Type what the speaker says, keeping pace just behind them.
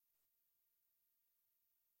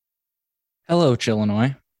Hello,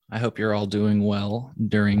 Illinois. I hope you're all doing well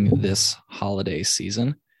during this holiday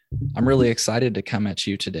season. I'm really excited to come at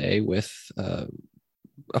you today with a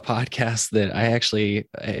podcast that I actually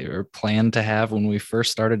planned to have when we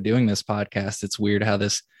first started doing this podcast. It's weird how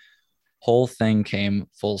this whole thing came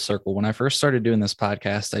full circle. When I first started doing this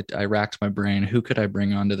podcast, I racked my brain. Who could I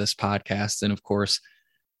bring onto this podcast? And of course,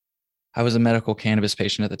 I was a medical cannabis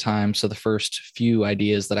patient at the time. So the first few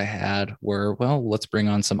ideas that I had were, well, let's bring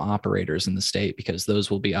on some operators in the state because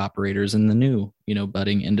those will be operators in the new,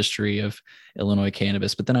 budding industry of Illinois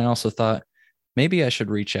cannabis. But then I also thought maybe I should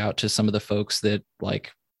reach out to some of the folks that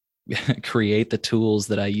like create the tools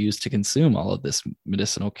that I use to consume all of this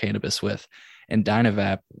medicinal cannabis with. And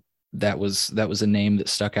Dynavap, that was a name that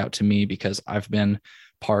stuck out to me because I've been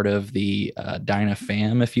part of the Dyna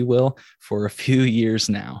fam, if you will, for a few years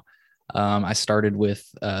now. I started with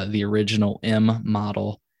the original M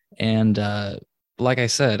model. And like I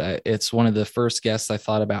said, it's one of the first guests I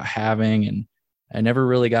thought about having, and I never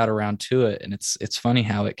really got around to it. And it's funny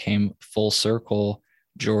how it came full circle.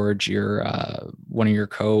 George, your one of your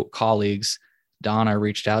colleagues, Donna,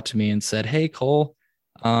 reached out to me and said, "Hey, Cole,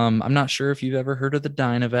 I'm not sure if you've ever heard of the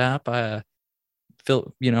Dynavap. I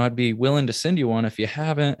feel, I'd be willing to send you one if you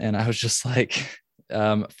haven't." And I was just like,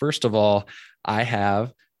 first of all, I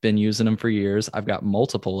have been using them for years. I've got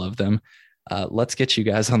multiple of them. Let's get you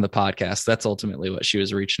guys on the podcast. That's ultimately what she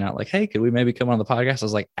was reaching out like, hey, could we maybe come on the podcast? I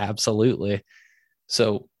was like, absolutely.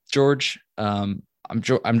 So George, I'm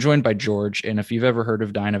joined by George. And if you've ever heard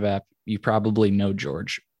of Dynavap, you probably know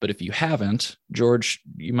George. But if you haven't, George,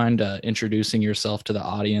 you mind introducing yourself to the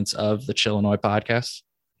audience of the Chillinois podcast?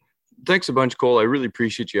 Thanks a bunch, Cole. I really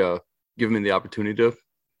appreciate you giving me the opportunity to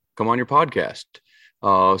come on your podcast.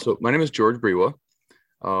 So my name is George Brewa.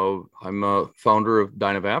 I'm a founder of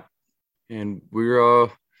Dynavap, and we're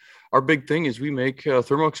our big thing is we make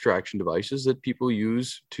thermal extraction devices that people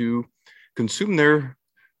use to consume their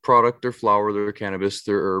product, their flower, their cannabis,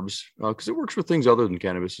 their herbs, because it works for things other than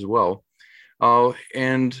cannabis as well.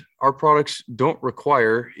 And our products don't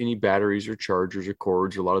require any batteries or chargers or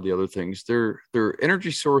cords or a lot of the other things. They're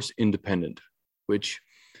energy source independent, which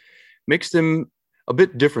makes them a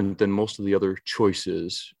bit different than most of the other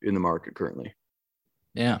choices in the market currently.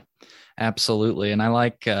 Yeah, absolutely. And I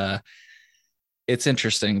like it's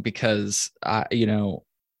interesting because I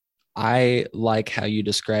like how you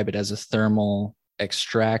describe it as a thermal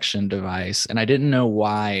extraction device. And I didn't know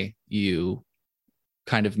why you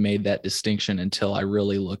kind of made that distinction until I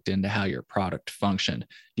really looked into how your product functioned.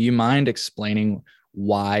 Do you mind explaining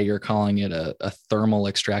why you're calling it a thermal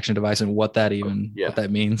extraction device and what that what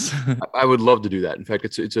that means? I would love to do that. In fact,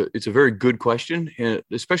 it's a very good question, and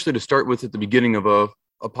especially to start with at the beginning of a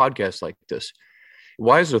podcast like this.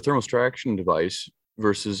 Why is it a thermal extraction device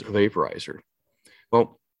versus a vaporizer?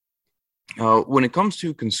 Well, when it comes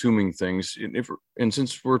to consuming things, and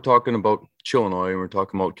since we're talking about Chillinois and we're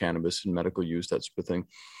talking about cannabis and medical use, that sort of thing,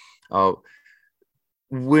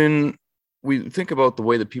 when we think about the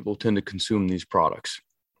way that people tend to consume these products,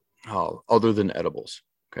 other than edibles,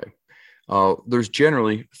 okay, there's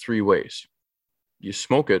generally three ways. You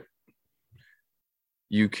smoke it,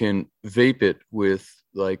 you can vape it with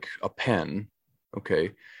like a pen,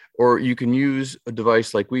 okay, or you can use a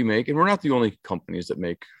device like we make, and we're not the only companies that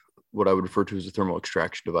make what I would refer to as a thermal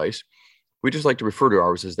extraction device. We just like to refer to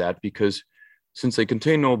ours as that because since they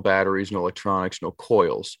contain no batteries, no electronics, no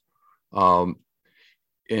coils,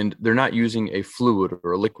 and they're not using a fluid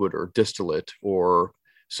or a liquid or distillate or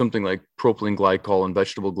something like propylene glycol and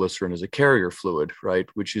vegetable glycerin as a carrier fluid, right?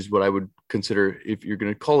 Which is what I would consider, if you're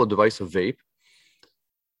going to call a device a vape,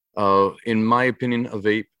 in my opinion, a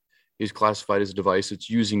vape is classified as a device that's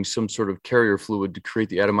using some sort of carrier fluid to create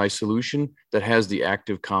the atomized solution that has the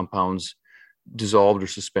active compounds dissolved or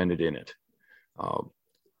suspended in it. A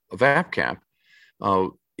vap cap,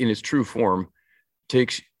 in its true form,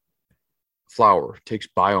 takes flower, takes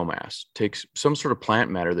biomass, takes some sort of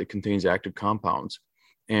plant matter that contains active compounds,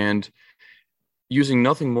 and using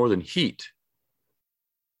nothing more than heat,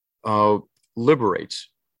 liberates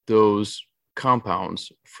those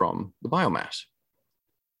compounds from the biomass.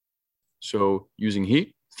 So using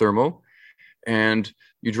heat, thermo, and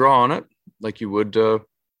you draw on it like you would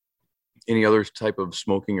any other type of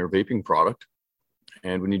smoking or vaping product.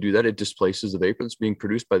 And when you do that, it displaces the vapor that's being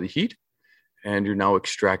produced by the heat. And you're now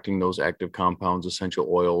extracting those active compounds, essential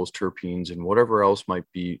oils, terpenes, and whatever else might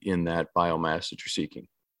be in that biomass that you're seeking.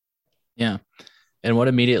 Yeah. And what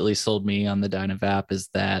immediately sold me on the Dynavap is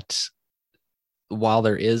that while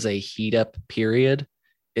there is a heat up period,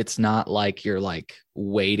 it's not like you're like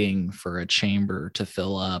waiting for a chamber to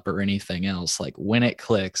fill up or anything else. Like when it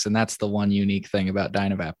clicks, and that's the one unique thing about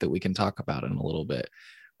Dynavap that we can talk about in a little bit.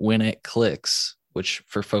 When it clicks, which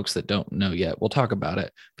for folks that don't know yet, we'll talk about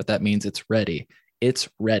it, but that means it's ready. It's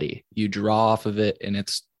ready. You draw off of it and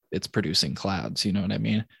it's producing clouds, you know what I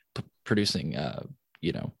mean? Producing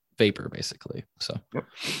vapor basically. So yep.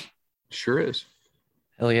 Sure is.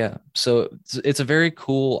 Hell yeah. So it's a very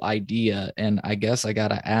cool idea. And I guess I got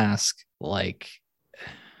to ask, like,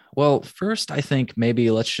 well, first, I think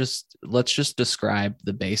maybe let's just describe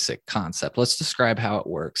the basic concept. Let's describe how it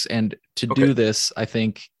works. And to do this, I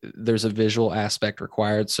think there's a visual aspect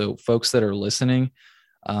required. So folks that are listening,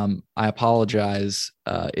 I apologize.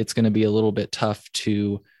 It's going to be a little bit tough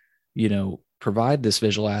to, provide this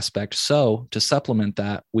visual aspect. So to supplement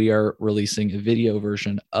that, we are releasing a video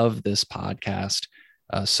version of this podcast.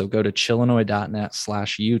 So go to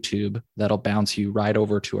chillinois.net/YouTube. That'll bounce you right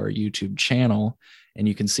over to our YouTube channel, and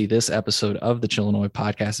you can see this episode of the Chillinois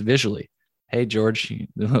podcast visually. Hey, George,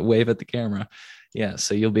 wave at the camera. Yeah,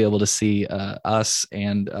 so you'll be able to see us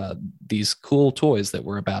and these cool toys that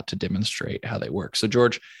we're about to demonstrate how they work. So,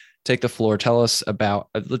 George, take the floor. Tell us about,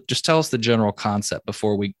 tell us the general concept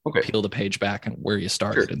before we peel the page back and where you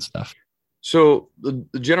started and stuff. So the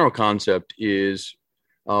general concept is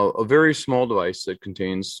a very small device that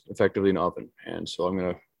contains effectively an oven. And so I'm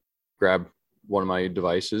going to grab one of my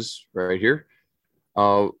devices right here.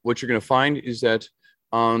 What you're going to find is that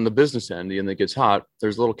on the business end, the end that gets hot,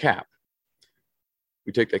 there's a little cap.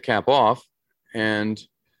 We take that cap off, and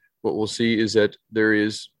what we'll see is that there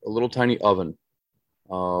is a little tiny oven,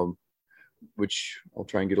 which I'll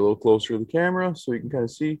try and get a little closer to the camera so you can kind of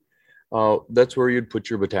see. That's where you'd put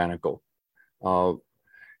your botanical.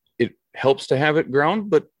 It helps to have it ground,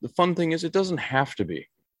 but the fun thing is it doesn't have to be.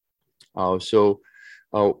 So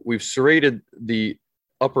we've serrated the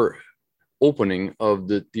upper opening of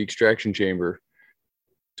the extraction chamber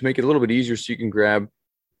to make it a little bit easier, so you can grab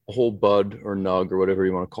a whole bud or nug or whatever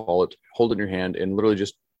you want to call it, hold it in your hand, and literally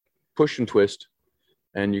just push and twist,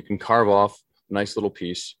 and you can carve off a nice little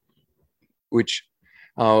piece, which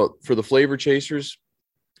for the flavor chasers,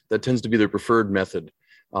 that tends to be their preferred method,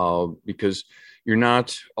 because you're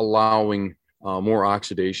not allowing more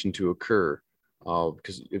oxidation to occur,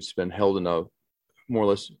 because it's been held in a more or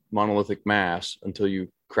less monolithic mass until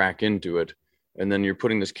you crack into it, and then you're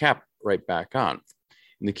putting this cap right back on.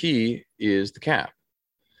 And the key is the cap.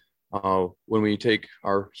 When we take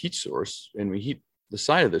our heat source and we heat the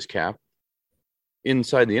side of this cap,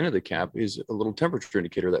 inside the end of the cap is a little temperature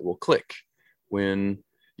indicator that will click when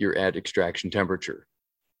you're at extraction temperature.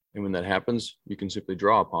 And when that happens, you can simply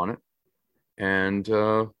draw upon it, and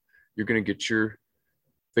you're going to get your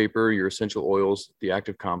vapor, your essential oils, the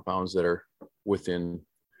active compounds that are within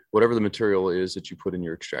whatever the material is that you put in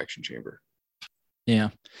your extraction chamber. Yeah.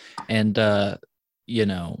 And,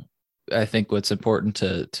 I think what's important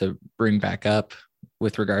to bring back up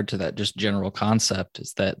with regard to that just general concept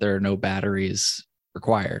is that there are no batteries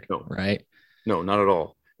required, right? No, not at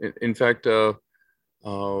all. In fact, do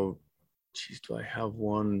I have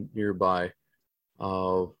one nearby?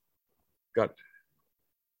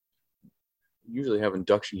 Usually have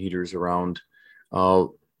induction heaters around,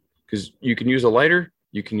 because you can use a lighter,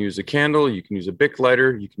 you can use a candle, you can use a Bic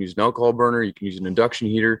lighter, you can use an alcohol burner, you can use an induction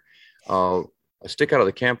heater. A stick out of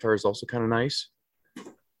the campfire is also kind of nice.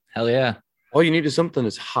 Hell yeah. All you need is something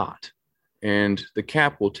that's hot, and the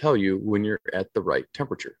cap will tell you when you're at the right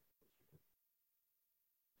temperature.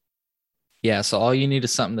 Yeah, so all you need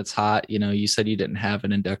is something that's hot. You said you didn't have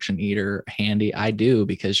an induction heater handy. I do,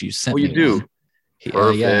 because you sent me. Oh, you do?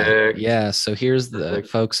 Perfect. Yeah. So here's the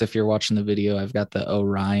folks, if you're watching the video, I've got the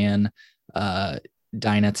Orion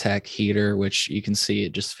Dynatech heater, which you can see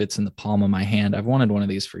it just fits in the palm of my hand. I've wanted one of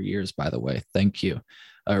these for years, by the way. Thank you.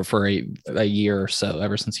 For a year or so,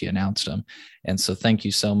 ever since you announced them. And so thank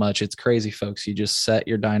you so much. It's crazy, folks. You just set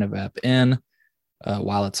your Dynavap in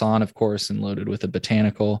while it's on, of course, and loaded with a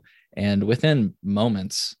botanical. And within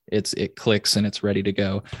moments, it clicks and it's ready to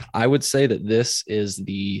go. I would say that this is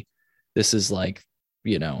like,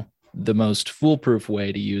 the most foolproof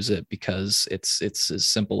way to use it, because it's as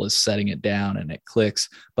simple as setting it down and it clicks.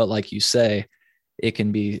 But like you say, it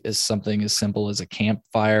can be something as simple as a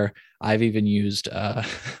campfire. I've even used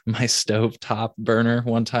my stovetop burner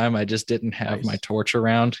one time. I just didn't have my torch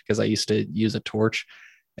around, because I used to use a torch.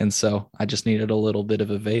 And so I just needed a little bit of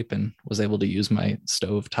a vape and was able to use my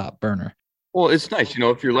stovetop burner. Well, it's nice,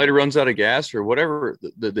 if your lighter runs out of gas or whatever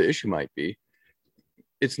the issue might be,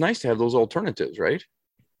 it's nice to have those alternatives, right?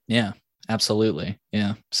 Yeah, absolutely.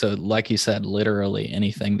 Yeah. So like you said, literally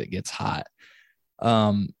anything that gets hot.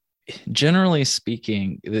 generally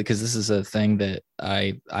speaking, because this is a thing that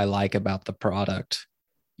I like about the product,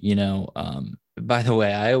 by the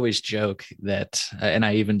way, I always joke that, and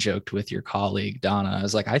I even joked with your colleague Donna. I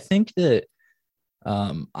was like, I think that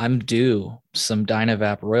I'm due some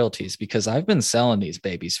Dynavap royalties because I've been selling these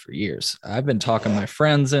babies for years. I've been talking my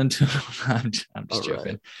friends into. I'm just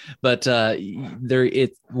joking, but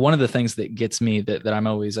one of the things that gets me that I'm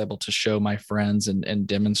always able to show my friends and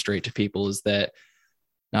demonstrate to people is that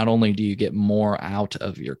not only do you get more out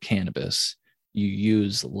of your cannabis, you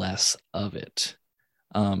use less of it.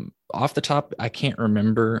 Off the top, I can't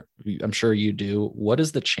remember. I'm sure you do. What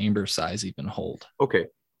does the chamber size even hold? Okay,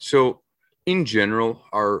 so in general,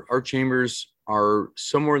 our chambers are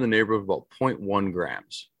somewhere in the neighborhood of about 0.1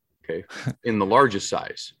 grams. Okay, in the largest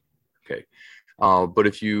size. Okay, but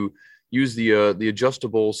if you use the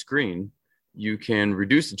adjustable screen, you can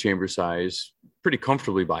reduce the chamber size pretty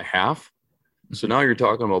comfortably by half. So now you're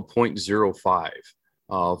talking about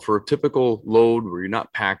 0.05 for a typical load where you're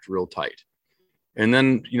not packed real tight. And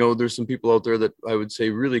then, there's some people out there that I would say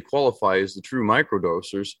really qualify as the true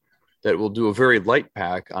microdosers that will do a very light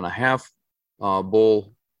pack on a half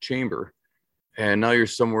bowl chamber. And now you're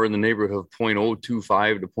somewhere in the neighborhood of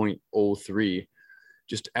 0.025 to 0.03,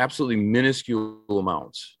 just absolutely minuscule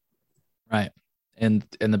amounts. Right. And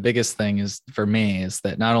the biggest thing is for me is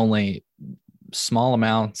that not only small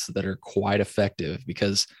amounts that are quite effective,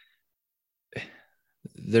 because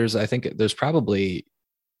I think there's probably,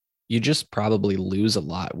 you just probably lose a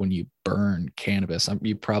lot when you burn cannabis.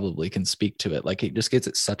 You probably can speak to it. Like it just gets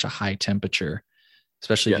at such a high temperature,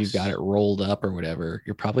 especially if you've got it rolled up or whatever.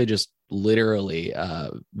 You're probably just literally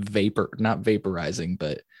not vaporizing,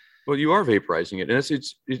 but. Well, you are vaporizing it. And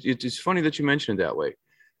it's funny that you mentioned it that way.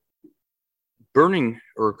 Burning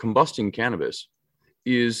or combusting cannabis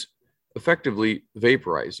is effectively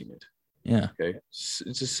vaporizing it. Yeah. Okay.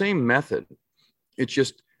 It's the same method. It's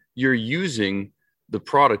just you're using the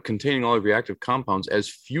product containing all of your active compounds as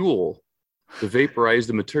fuel to vaporize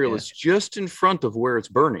the material that's just in front of where it's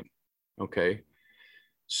burning. Okay.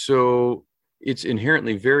 So it's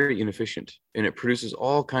inherently very inefficient and it produces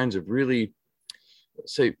all kinds of really,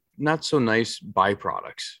 let's say, not so nice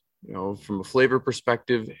byproducts, from a flavor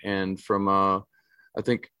perspective and from I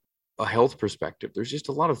think a health perspective. There's just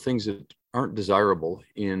a lot of things that aren't desirable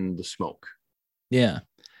in the smoke. Yeah.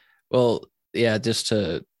 Well, yeah, just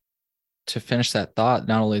to finish that thought,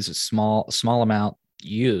 not only is it small amount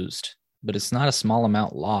used, but it's not a small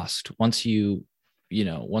amount lost. Once you've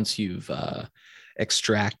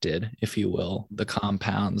extracted, if you will, the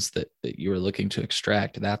compounds that you're looking to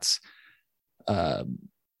extract, that's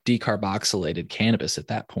decarboxylated cannabis at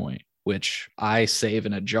that point, which I save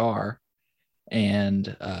in a jar.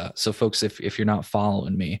 And so folks, if you're not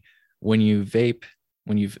following me, when you vape,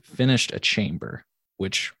 when you've finished a chamber,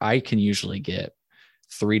 which I can usually get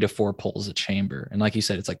 3 to 4 pulls a chamber. And like you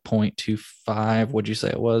said, it's like 0.25. What'd you say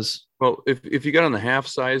it was? Well, if you got on the half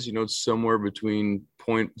size, it's somewhere between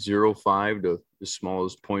 0.05 to as small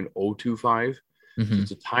as 0.025. Mm-hmm. So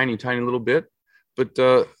it's a tiny, tiny little bit. But,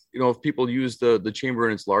 if people use the chamber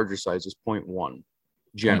in its larger size, it's 0.1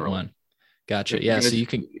 generally. 0.1. Gotcha. Yeah. So you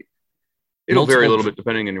can. It'll vary a little bit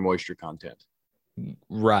depending on your moisture content.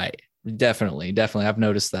 Right. Definitely. I've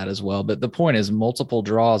noticed that as well. But the point is multiple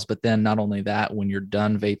draws. But then not only that, when you're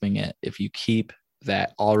done vaping it, if you keep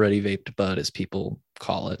that already vaped bud, as people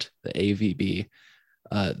call it, the AVB,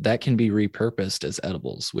 that can be repurposed as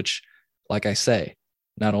edibles, which, like I say,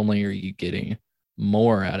 not only are you getting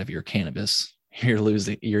more out of your cannabis,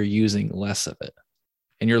 you're using less of it.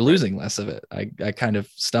 And you're losing less of it. I kind of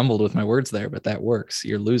stumbled with my words there, but that works.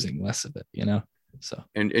 You're losing less of it, So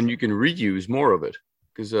and you can reuse more of it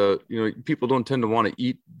because people don't tend to want to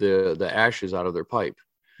eat the ashes out of their pipe,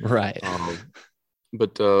 right?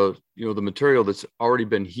 But the material that's already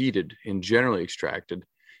been heated and generally extracted,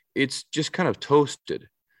 it's just kind of toasted.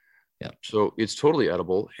 Yeah. So it's totally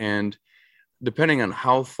edible, and depending on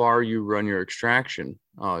how far you run your extraction,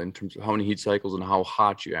 in terms of how many heat cycles and how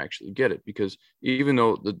hot you actually get it, because even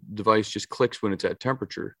though the device just clicks when it's at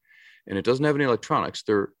temperature and it doesn't have any electronics,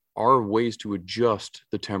 there are ways to adjust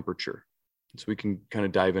the temperature. So we can kind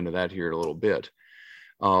of dive into that here in a little bit.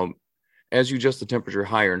 As you adjust the temperature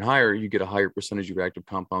higher and higher, you get a higher percentage of active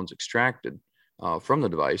compounds extracted from the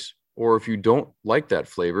device. Or if you don't like that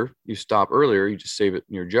flavor, you stop earlier, you just save it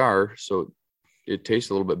in your jar so it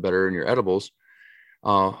tastes a little bit better in your edibles.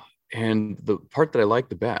 And the part that I like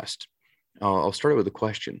the best, I'll start with a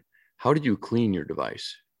question. How did you clean your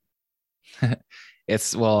device?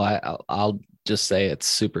 I'll just say it's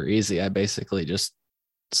super easy. I basically just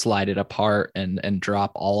slide it apart and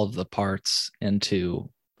drop all of the parts into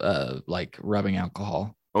like rubbing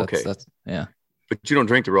alcohol. Okay. That's yeah. But you don't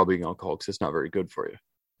drink the raw being alcohol because it's not very good for you.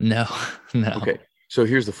 No, no. Okay. So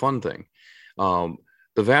here's the fun thing.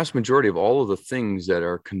 The vast majority of all of the things that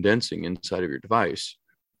are condensing inside of your device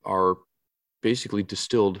are basically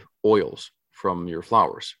distilled oils from your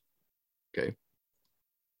flowers. Okay.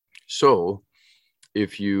 So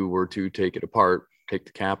if you were to take it apart, take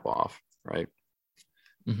the cap off, right?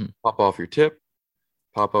 Mm-hmm. Pop off your tip,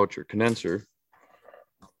 pop out your condenser,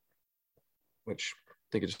 which I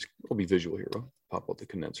think it will be visual here. I'll pop out the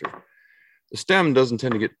condenser. The stem doesn't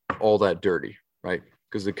tend to get all that dirty, right?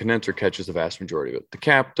 Because the condenser catches the vast majority of it. The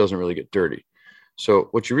cap doesn't really get dirty. So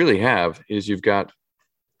what you really have is you've got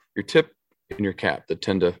your tip and your cap that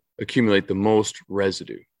tend to accumulate the most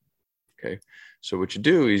residue. Okay. So what you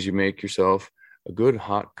do is you make yourself a good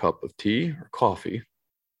hot cup of tea or coffee,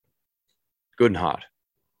 good and hot,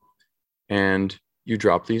 and you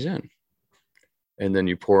drop these in. And then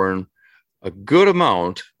you pour in a good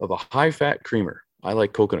amount of a high-fat creamer. I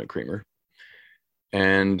like coconut creamer.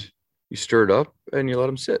 And you stir it up and you let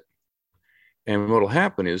them sit. And what will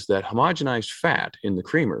happen is that homogenized fat in the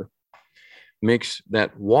creamer makes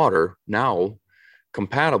that water now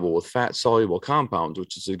compatible with fat-soluble compounds,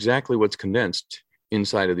 which is exactly what's condensed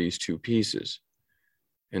inside of these two pieces.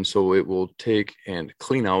 And so it will take and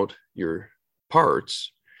clean out your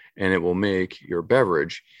parts, and it will make your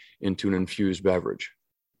beverage into an infused beverage.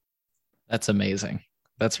 That's amazing.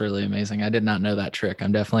 That's really amazing. I did not know that trick.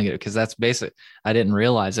 I'm definitely going to, because that's basic. I didn't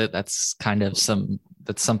realize it. That's kind of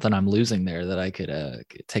that's something I'm losing there that I could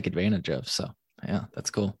take advantage of. So yeah,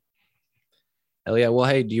 that's cool. Hell yeah. Well,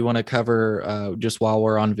 hey, do you want to cover just while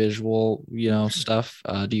we're on visual, stuff?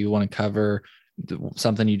 Do you want to cover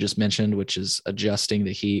something you just mentioned, which is adjusting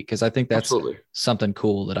the heat? Because I think that's Absolutely something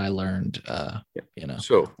cool that I learned.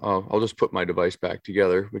 So I'll just put my device back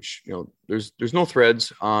together, which there's no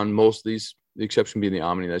threads on most of these. The exception being the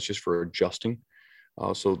Omni, that's just for adjusting.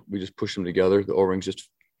 So we just push them together. The O-rings just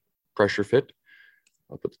pressure fit.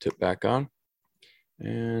 I'll put the tip back on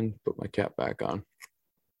and put my cap back on.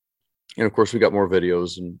 And of course, we got more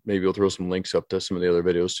videos, and maybe we'll throw some links up to some of the other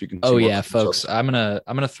videos so you can. Oh yeah, folks! I'm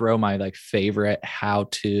gonna throw my favorite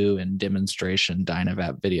how-to and demonstration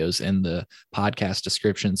Dynavap videos in the podcast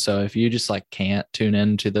description. So if you just can't tune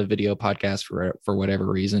into the video podcast for whatever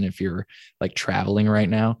reason, if you're traveling right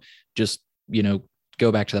now, just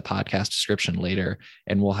go back to the podcast description later,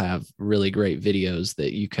 and we'll have really great videos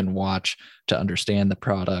that you can watch to understand the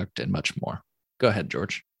product and much more. Go ahead,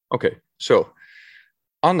 George. Okay, so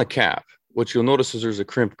on the cap, what you'll notice is there's a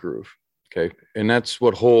crimp groove, okay? And that's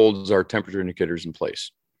what holds our temperature indicators in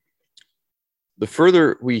place. The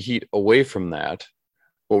further we heat away from that,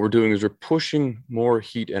 what we're doing is we're pushing more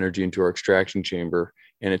heat energy into our extraction chamber,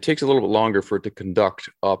 and it takes a little bit longer for it to conduct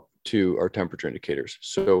up to our temperature indicators.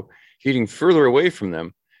 So heating further away from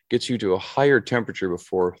them gets you to a higher temperature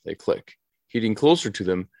before they click. Heating closer to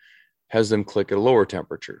them has them click at a lower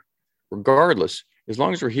temperature. Regardless, as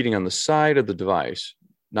long as we're heating on the side of the device,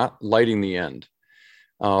 not lighting the end,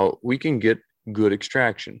 we can get good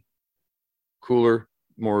extraction. Cooler,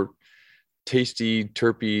 more tasty,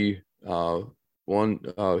 terpy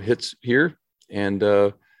hits here,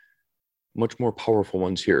 and much more powerful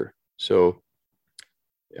ones here. So,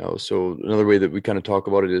 so another way that we kind of talk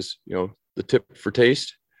about it is, the tip for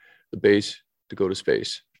taste, the base to go to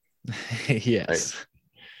space. Yes. Right?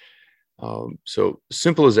 So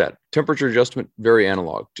simple as that. Temperature adjustment, very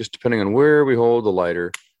analog, just depending on where we hold the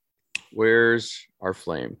lighter. Where's our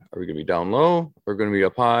flame? Are we going to be down low, or going to be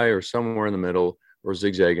up high, or somewhere in the middle, or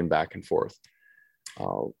zigzagging back and forth?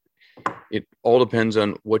 It all depends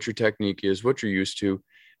on what your technique is, what you're used to.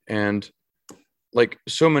 And like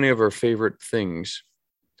so many of our favorite things,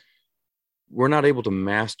 we're not able to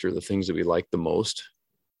master the things that we like the most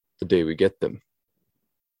the day we get them.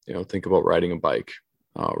 Think about riding a bike,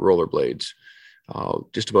 rollerblades,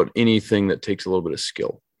 just about anything that takes a little bit of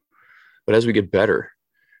skill. But as we get better,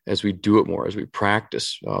 as we do it more, as we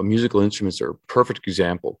practice, musical instruments are a perfect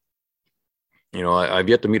example. I've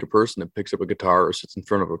yet to meet a person that picks up a guitar or sits in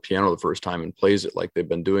front of a piano the first time and plays it like they've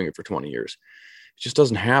been doing it for 20 years. It just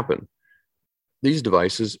doesn't happen. These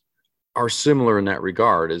devices are similar in that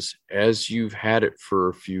regard. As you've had it for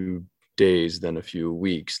a few days, then a few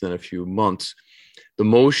weeks, then a few months, the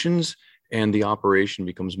motions and the operation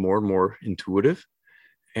becomes more and more intuitive,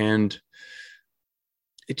 and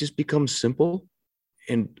it just becomes simple.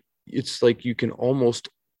 And it's like you can almost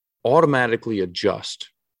automatically adjust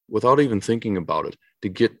without even thinking about it to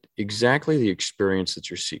get exactly the experience that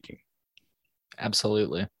you're seeking.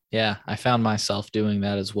 Absolutely. Yeah. I found myself doing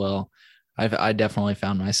that as well. I definitely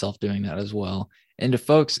found myself doing that as well. And to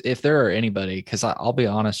folks, if there are anybody, because I'll be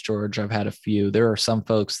honest, George, I've had a few. There are some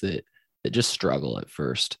folks that just struggle at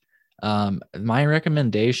first. My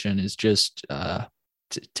recommendation is just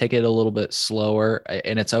take it a little bit slower,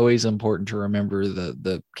 and it's always important to remember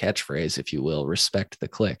the catchphrase, if you will, respect the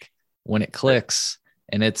click. When it clicks,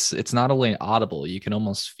 and it's not only audible, you can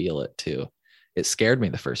almost feel it too. It scared me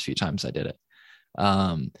the first few times I did it.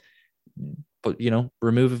 But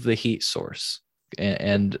remove the heat source.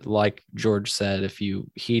 And like George said, if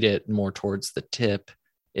you heat it more towards the tip,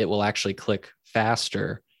 it will actually click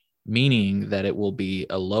faster, meaning that it will be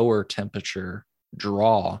a lower temperature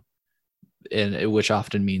draw, and which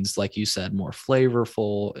often means, like you said, more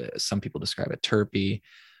flavorful. Some people describe it terpy.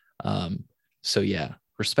 So yeah,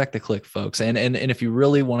 respect the click, folks. And if you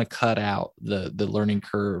really want to cut out the learning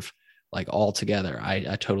curve like altogether,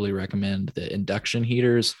 I totally recommend the induction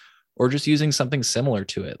heaters, or just using something similar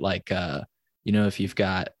to it, like if you've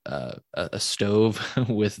got a stove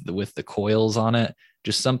with the coils on it,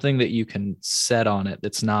 just something that you can set on it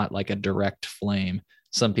that's not like a direct flame.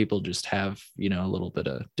 Some people just have a little bit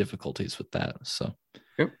of difficulties with that. So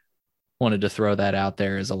yep. Wanted to throw that out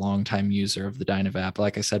there as a longtime user of the Dynavap.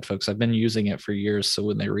 Like I said, folks, I've been using it for years. So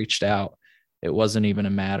when they reached out, it wasn't even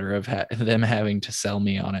a matter of them having to sell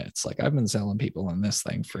me on it. It's like, I've been selling people on this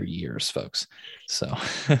thing for years, folks. So,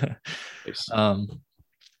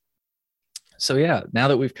 so yeah, now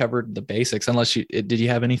that we've covered the basics, did you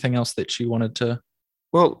have anything else that you wanted to?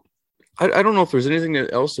 Well, I don't know if there's anything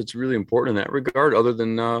else that's really important in that regard, other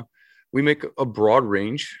than we make a broad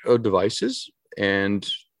range of devices, and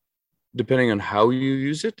depending on how you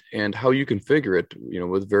use it and how you configure it,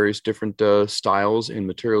 with various different styles and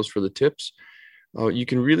materials for the tips, you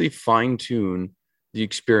can really fine tune the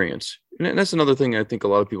experience. And that's another thing I think a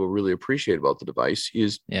lot of people really appreciate about the device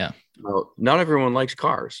is, not everyone likes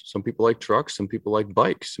cars. Some people like trucks, some people like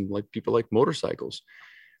bikes, some people like motorcycles.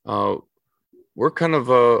 We're kind of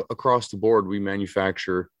across the board. We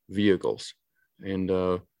manufacture vehicles, and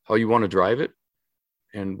how you want to drive it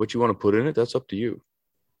and what you want to put in it, that's up to you.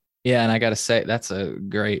 Yeah. And I got to say, that's a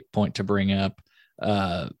great point to bring up,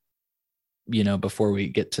 before we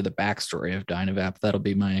get to the backstory of Dynavap. That'll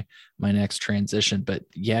be my next transition. But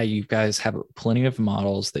yeah, you guys have plenty of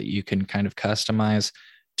models that you can kind of customize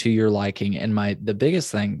to your liking. And the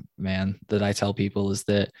biggest thing, man, that I tell people is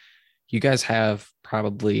that you guys have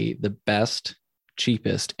probably the best,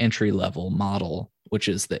 cheapest entry level model, which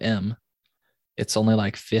is the M. It's only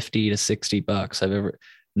like $50 to $60. I've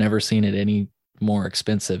never seen it any more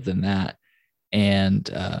expensive than that. And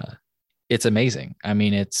it's amazing. I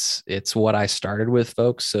mean, it's what I started with,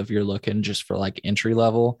 folks. So if you're looking just for like entry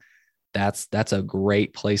level, that's a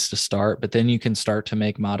great place to start. But then you can start to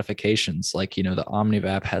make modifications, like the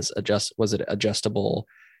Omnivap has adjustable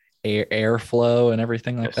airflow and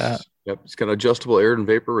everything like that. Yep, it's got adjustable air and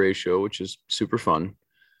vapor ratio, which is super fun.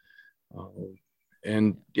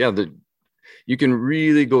 And yeah, you can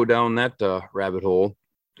really go down that rabbit hole,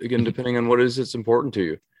 again, depending on what it is that's important to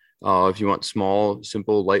you. If you want small,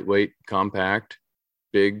 simple, lightweight, compact,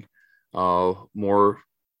 big, more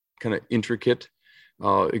kind of intricate,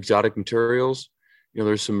 exotic materials,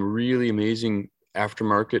 there's some really amazing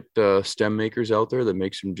aftermarket stem makers out there that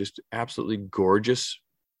make some just absolutely gorgeous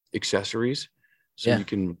accessories. So you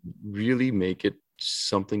can really make it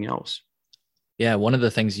something else. Yeah. One of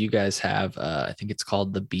the things you guys have, I think it's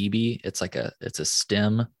called the BB. It's a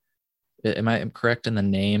stem. Am I correct in the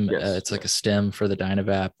name? Yes. It's like a stem for the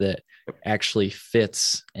Dynavap that actually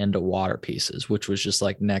fits into water pieces, which was just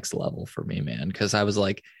like next level for me, man. Cause I was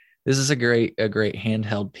like, this is a great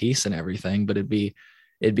handheld piece and everything, but it'd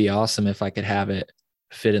be awesome if I could have it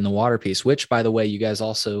fit in the water piece, which, by the way, you guys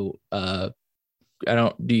also,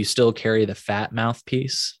 do you still carry the fat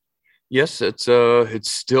mouthpiece? Yes, it's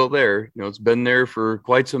still there. It's been there for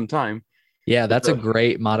quite some time. Yeah, that's a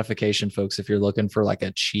great modification, folks. If you're looking for like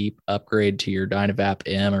a cheap upgrade to your Dynavap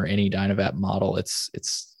M or any Dynavap model, it's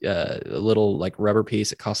a little like rubber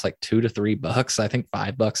piece. It costs like $2 to $3. I think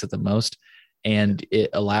 $5 at the most, and it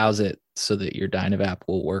allows it so that your Dynavap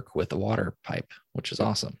will work with the water pipe, which is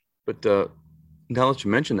awesome. But now that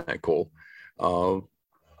you mention that, Cole, I'm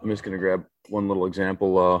just going to grab one little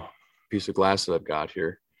example piece of glass that I've got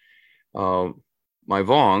here. My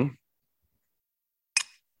Vong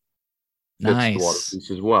fits the water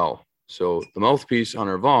piece as well. So the mouthpiece on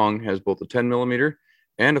our Vong has both a 10 millimeter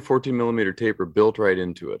and a 14 millimeter taper built right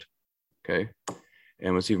into it. Okay.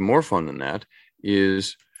 And what's even more fun than that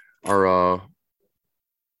is our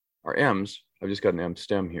M's. I've just got an M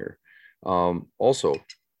stem here. Also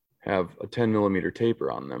have a 10 millimeter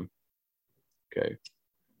taper on them. Okay.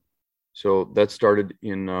 So that started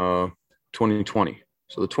in 2020.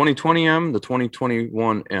 So the 2020M, the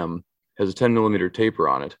 2021M has a 10 millimeter taper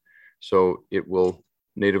on it. So it will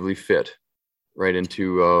natively fit right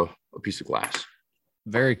into a piece of glass.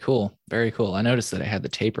 Very cool. Very cool. I noticed that it had the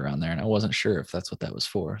taper on there and I wasn't sure if that's what that was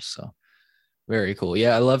for. So very cool.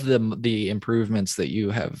 Yeah, I love the improvements that you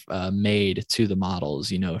have made to the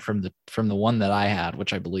models, from the one that I had,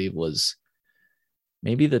 which I believe was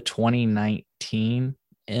maybe the 2019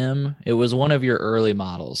 M. It was one of your early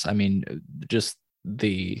models. I mean, just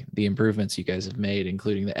the improvements you guys have made,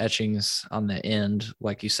 including the etchings on the end,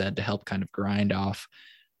 like you said, to help kind of grind off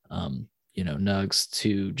nugs,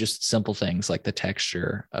 to just simple things like the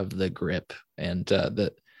texture of the grip, and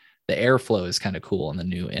the airflow is kind of cool on the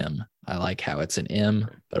new M. I like how it's an M,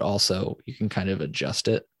 but also you can kind of adjust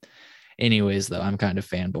it. Anyways, though, I'm kind of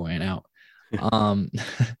fanboying out.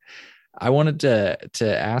 I wanted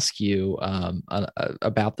to ask you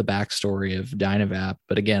about the backstory of Dynavap,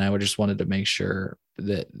 but again, I just wanted to make sure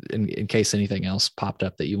that in case anything else popped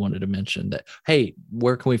up that you wanted to mention, that, hey,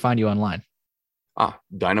 where can we find you online?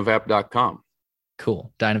 Dynavap.com.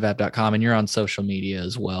 Cool. Dynavap.com. And you're on social media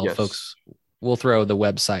as well. Yes. Folks, we'll throw the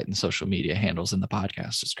website and social media handles in the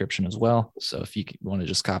podcast description as well. So if you want to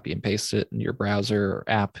just copy and paste it in your browser or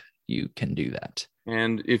app, you can do that.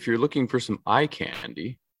 And if you're looking for some eye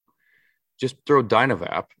candy, just throw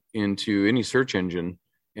Dynavap into any search engine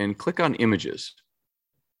and click on images.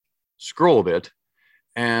 Scroll a bit,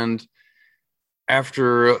 and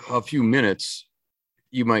after a few minutes,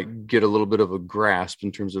 you might get a little bit of a grasp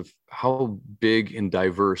in terms of how big and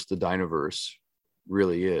diverse the Dynaverse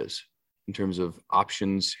really is in terms of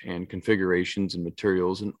options and configurations and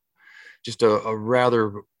materials, and just a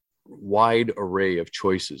rather wide array of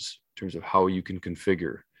choices in terms of how you can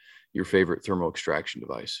configure your favorite thermal extraction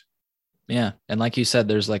device. Yeah. And like you said,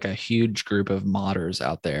 there's like a huge group of modders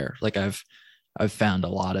out there. Like I've found a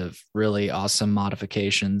lot of really awesome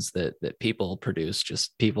modifications that people produce,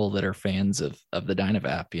 just people that are fans of the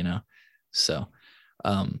Dynavap, So,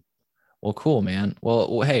 well, cool, man.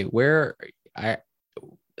 Well, hey, I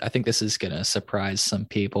think this is going to surprise some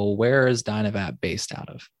people. Where is Dynavap based out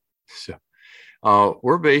of? So,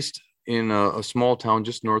 we're based in a small town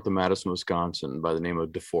just north of Madison, Wisconsin, by the name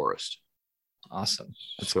of DeForest. Awesome.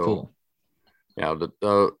 That's cool. Yeah.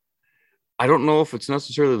 I don't know if it's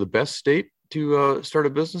necessarily the best state to start a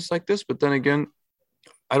business like this, but then again,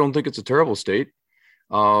 I don't think it's a terrible state.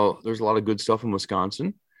 There's a lot of good stuff in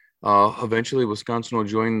Wisconsin. Eventually, Wisconsin will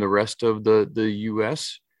join the rest of the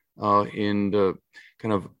U.S. In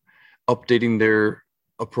kind of updating their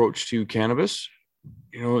approach to cannabis.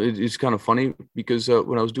 It's kind of funny because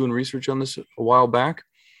when I was doing research on this a while back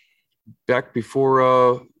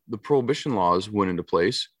before the prohibition laws went into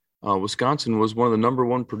place, Wisconsin was one of the number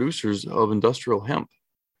one producers of industrial hemp.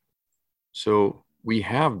 So we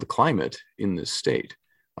have the climate in this state.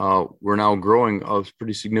 We're now growing a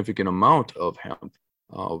pretty significant amount of hemp,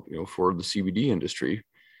 for the CBD industry.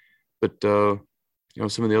 But,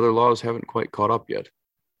 some of the other laws haven't quite caught up yet.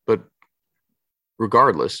 But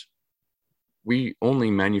regardless, we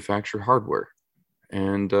only manufacture hardware.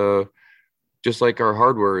 And just like our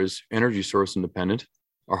hardware is energy source independent,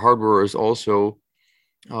 our hardware is also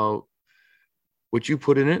what you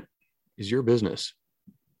put in it is your business.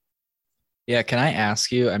 Yeah. Can I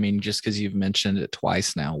ask you, I mean, just because you've mentioned it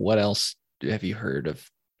twice now, what else have you heard of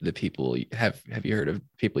the people? Have you heard of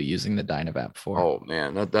people using the Dynavap for? Oh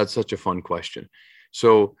man, that's such a fun question.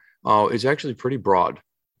 So it's actually pretty broad.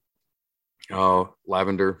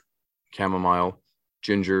 Lavender, chamomile,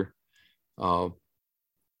 ginger. One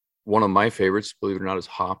of my favorites, believe it or not, is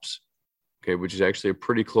hops. Okay, which is actually a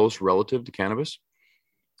pretty close relative to cannabis.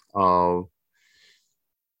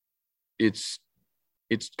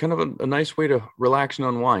 It's kind of a nice way to relax and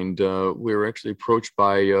unwind. We were actually approached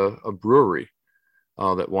by a brewery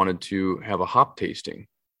that wanted to have a hop tasting,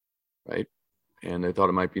 right? And they thought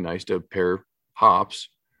it might be nice to pair hops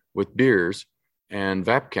with beers and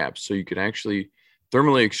vap caps, so you can actually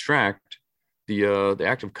thermally extract the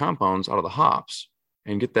active compounds out of the hops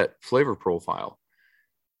and get that flavor profile.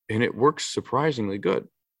 And it works surprisingly good.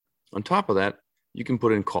 On top of that, you can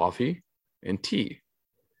put in coffee and tea.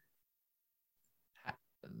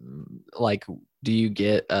 Like, do you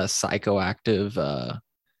get a psychoactive?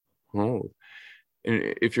 Oh,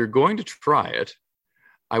 and if you're going to try it,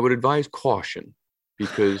 I would advise caution,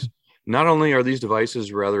 because not only are these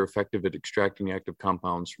devices rather effective at extracting active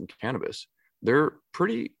compounds from cannabis, they're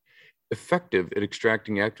pretty effective at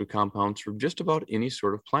extracting active compounds from just about any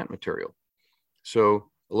sort of plant material. So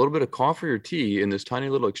a little bit of coffee or tea in this tiny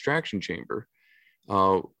little extraction chamber,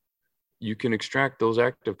 you can extract those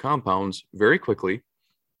active compounds very quickly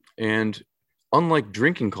and unlike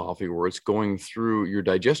drinking coffee, where it's going through your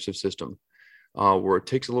digestive system, where it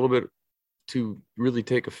takes a little bit to really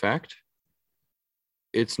take effect,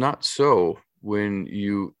 it's not so when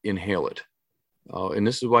you inhale it. And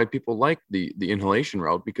this is why people like the inhalation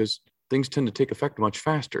route, because things tend to take effect much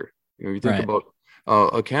faster. You think Right. about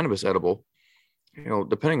a cannabis edible,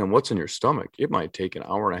 depending on what's in your stomach, it might take an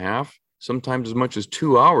hour and a half, sometimes as much as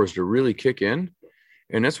 2 hours to really kick in.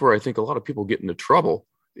 And that's where I think a lot of people get into trouble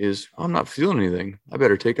is, I'm not feeling anything, I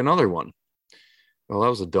better take another one. Well, that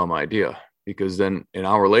was a dumb idea, because then an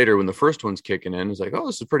hour later, when the first one's kicking in, it's like, oh,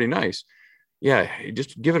 this is pretty nice. Yeah,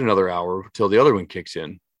 just give it another hour till the other one kicks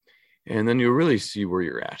in, and then you'll really see where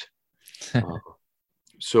you're at. Uh,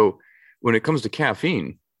 so when it comes to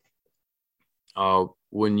caffeine,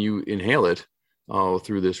 when you inhale it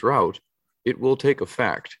through this route, it will take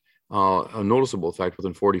effect, a noticeable effect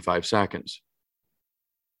within 45 seconds.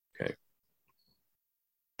 Okay.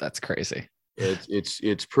 That's crazy.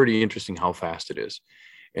 It's pretty interesting how fast it is.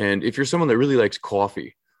 And if you're someone that really likes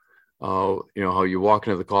coffee, how you walk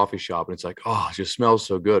into the coffee shop and it's like, oh, it just smells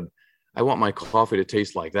so good, I want my coffee to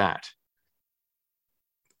taste like that.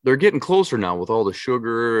 They're getting closer now with all the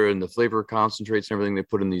sugar and the flavor concentrates and everything they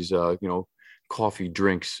put in these, coffee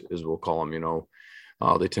drinks, as we'll call them.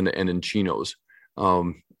 They tend to end in chinos.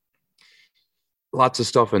 Lots of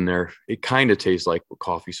stuff in there. It kind of tastes like what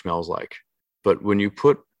coffee smells like. But when you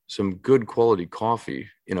put some good quality coffee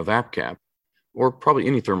in a vap cap, or probably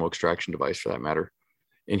any thermal extraction device for that matter,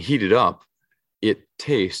 and heat it up, it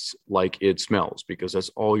tastes like it smells, because that's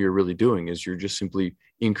all you're really doing, is you're just simply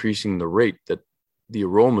increasing the rate that the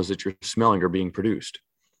aromas that you're smelling are being produced.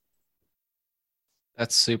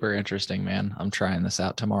 That's super interesting, man. I'm trying this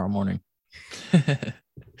out tomorrow morning. That's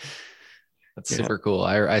super cool.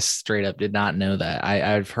 I straight up did not know that.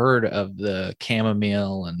 I've heard of the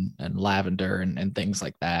chamomile and lavender and things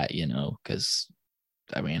like that, because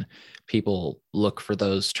I mean, people look for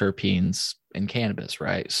those terpenes in cannabis,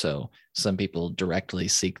 right? So some people directly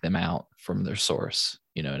seek them out from their source.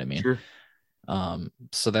 You know what I mean? Sure.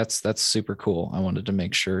 So that's super cool. I wanted to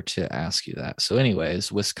make sure to ask you that. So,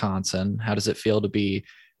 anyways, Wisconsin, how does it feel to be?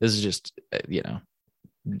 This is just,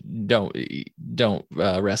 don't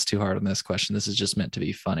rest too hard on this question. This is just meant to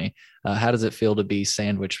be funny. How does it feel to be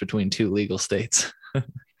sandwiched between two legal states?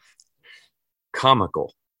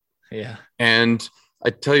 Comical. Yeah. And I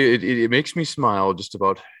tell you, it makes me smile just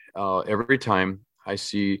about every time I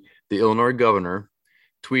see the Illinois governor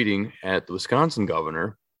tweeting at the Wisconsin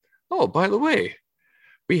governor, oh, by the way,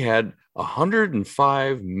 we had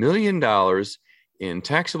 $105 million in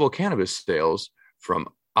taxable cannabis sales from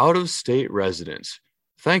out-of-state residents.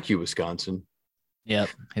 Thank you, Wisconsin. Yep.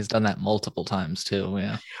 He's done that multiple times too.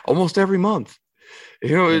 Yeah. Almost every month.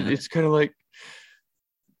 It's kind of like,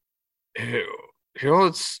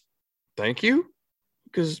 it's thank you.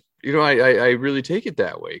 Because, I really take it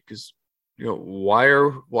that way. Because,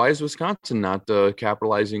 why is Wisconsin not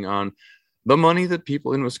capitalizing on the money that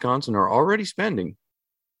people in Wisconsin are already spending?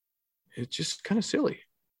 It's just kind of silly.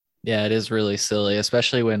 Yeah, it is really silly,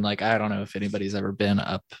 especially when, like, I don't know if anybody's ever been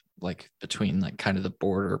up like between like kind of the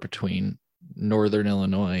border between northern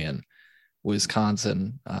Illinois and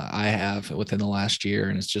Wisconsin. I have within the last year,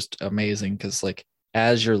 and it's just amazing because like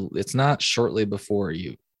it's not shortly before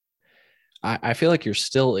you. I feel like you're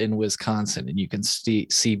still in Wisconsin and you can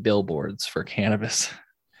see billboards for cannabis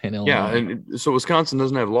in Illinois. Yeah, and so Wisconsin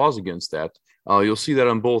doesn't have laws against that. You'll see that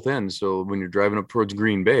on both ends. So when you're driving up towards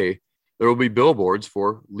Green Bay, there will be billboards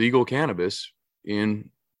for legal cannabis in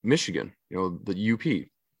Michigan, the UP.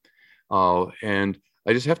 And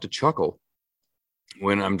I just have to chuckle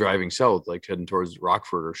when I'm driving south, like heading towards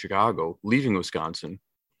Rockford or Chicago, leaving Wisconsin.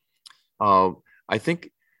 I think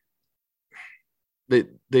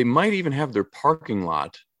they might even have their parking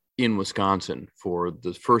lot in Wisconsin for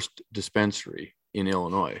the first dispensary in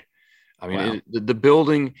Illinois. I mean, Wow. The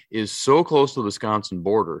building is so close to the Wisconsin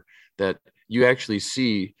border that you actually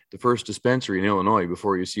see the first dispensary in Illinois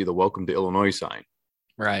before you see the Welcome to Illinois sign.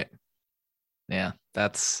 Right. Yeah,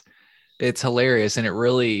 it's hilarious. And it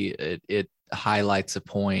really, it highlights a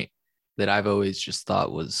point that I've always just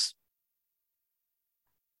thought was,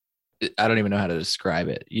 I don't even know how to describe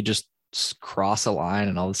it. You just cross a line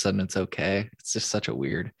and all of a sudden it's okay. It's just such a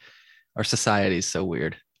weird, our society is so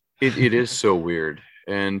weird. It is so weird.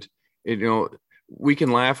 And, we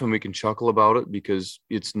can laugh and we can chuckle about it because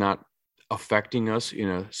it's not affecting us in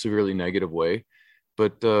a severely negative way.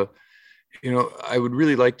 But, I would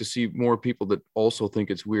really like to see more people that also think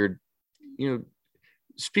it's weird,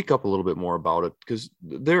 speak up a little bit more about it, because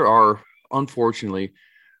there are, unfortunately,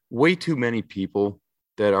 way too many people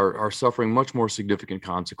that are suffering much more significant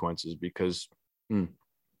consequences because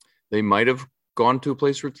they might have gone to a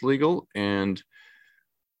place where it's legal and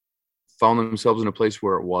found themselves in a place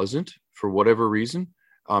where it wasn't for whatever reason.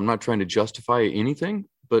 I'm not trying to justify anything,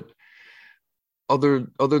 but other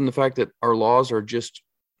than the fact that our laws are just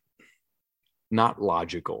not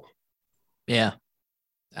logical. Yeah,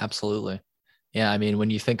 absolutely. Yeah, I mean, when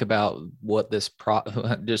you think about what just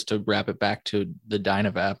to wrap it back to the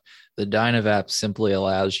Dynavap simply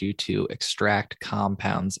allows you to extract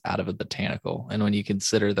compounds out of a botanical. And when you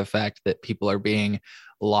consider the fact that people are being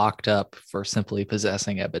locked up for simply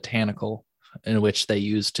possessing a botanical in which they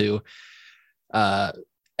use to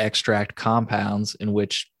extract compounds in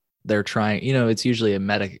which they're trying, it's usually a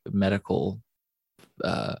medical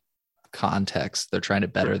context. They're trying to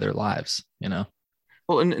better their lives.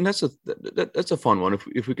 Well, and that's a fun one.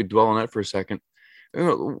 If we could dwell on that for a second,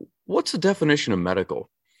 what's the definition of medical?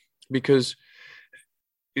 Because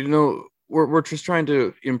we're just trying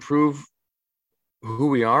to improve who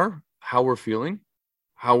we are, how we're feeling,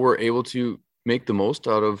 how we're able to make the most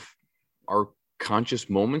out of our conscious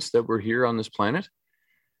moments that we're here on this planet.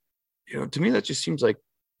 To me, that just seems like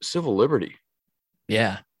civil liberty.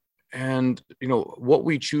 Yeah. And, what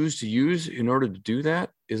we choose to use in order to do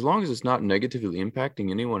that, as long as it's not negatively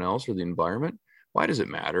impacting anyone else or the environment, why does it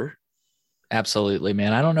matter? Absolutely,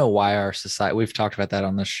 man. I don't know why our society, we've talked about that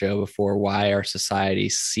on the show before, why our society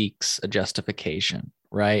seeks a justification,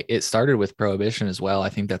 right? It started with prohibition as well. I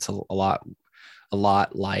think that's a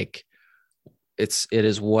lot like it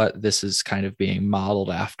is what this is kind of being modeled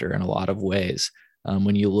after in a lot of ways.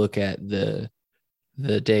 When you look at the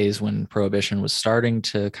days when prohibition was starting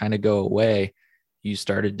to kind of go away, you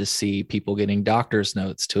started to see people getting doctor's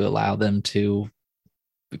notes to allow them to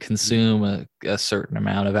consume a certain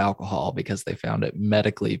amount of alcohol because they found it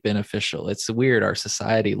medically beneficial. It's weird. Our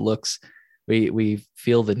society we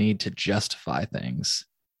feel the need to justify things,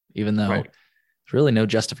 even though there's really no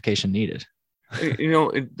justification needed.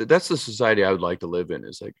 That's the society I would like to live in.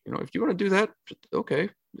 Is like, if you want to do that, okay,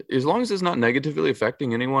 as long as it's not negatively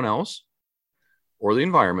affecting anyone else or the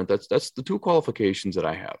environment. That's the two qualifications that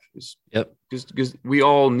I have. Yep. Because we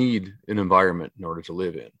all need an environment in order to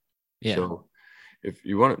live in. Yeah. So if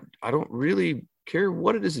you want to, I don't really care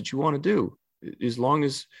what it is that you want to do, as long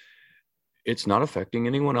as it's not affecting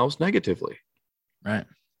anyone else negatively. Right.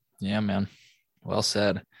 Yeah, man. Well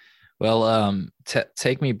said. Well,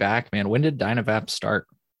 take me back, man. When did Dynavap start?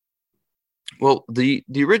 Well, the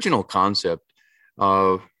original concept,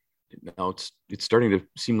 now it's starting to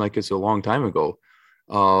seem like it's a long time ago,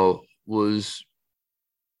 was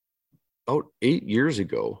about 8 years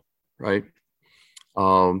ago, right?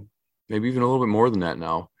 Maybe even a little bit more than that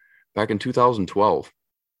now, back in 2012.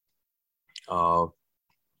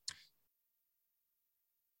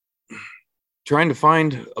 Trying to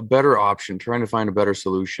find a better option, trying to find a better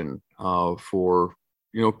solution for,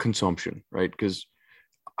 consumption, right? Because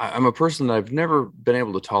I'm a person that I've never been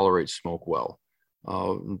able to tolerate smoke well.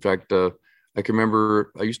 In fact, I can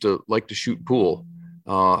remember I used to like to shoot pool.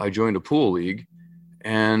 I joined a pool league,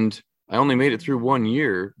 and I only made it through 1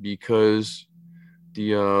 year because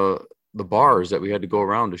the bars that we had to go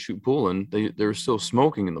around to shoot pool in, they were still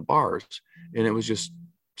smoking in the bars, and it was just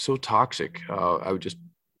so toxic.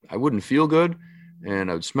 I wouldn't feel good,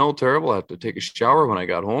 and I would smell terrible. I had to take a shower when I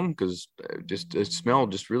got home because it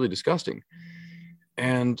smelled just really disgusting.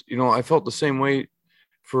 And I felt the same way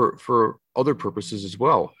for other purposes as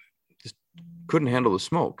well. Just couldn't handle the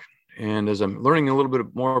smoke. And as I'm learning a little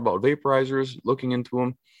bit more about vaporizers, looking into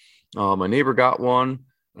them, my neighbor got one,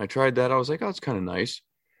 and I tried that. I was like, oh, it's kind of nice,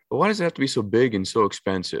 but why does it have to be so big and so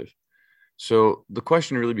expensive? So the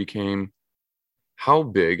question really became, how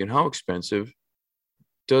big and how expensive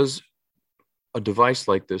does a device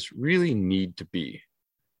like this really need to be?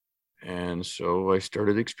 And so I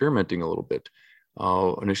started experimenting a little bit.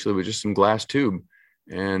 Initially with just some glass tube,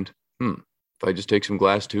 and if I just take some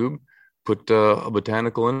glass tube, put a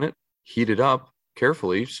botanical in it, heat it up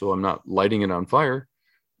carefully so I'm not lighting it on fire,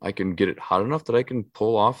 I can get it hot enough that I can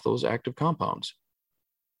pull off those active compounds.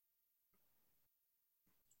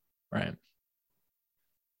 Right.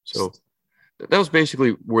 So that was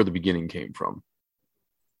basically where the beginning came from.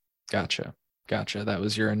 Gotcha. That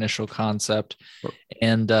was your initial concept. Yep.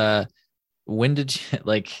 And when did you,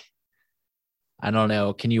 I don't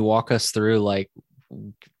know, can you walk us through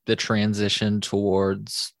the transition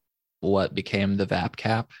towards what became the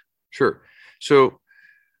VapCap? Sure. So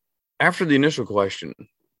after the initial question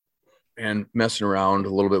and messing around a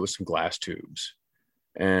little bit with some glass tubes,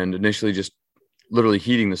 and initially just literally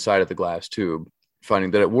heating the side of the glass tube,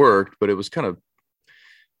 finding that it worked, but it was kind of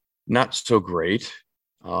not so great,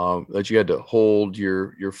 that you had to hold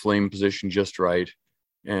your flame position just right.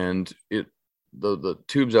 And it the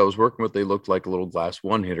tubes I was working with, they looked like a little glass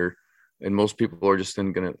one hitter, and most people are just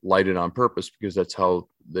then going to light it on purpose because that's how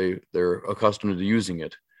they're accustomed to using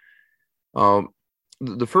it.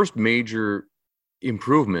 The first major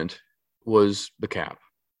improvement was the cap.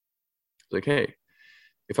 Like, hey,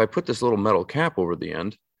 if I put this little metal cap over the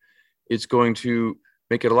end, it's going to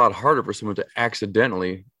make it a lot harder for someone to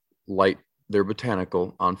accidentally light their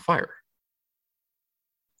botanical on fire.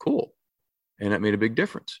 Cool. And that made a big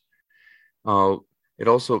difference. It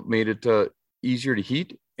also made it easier to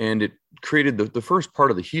heat, and it created the first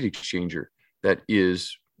part of the heat exchanger that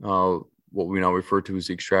is what we now refer to as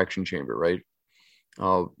the extraction chamber, right?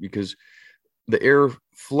 Because the air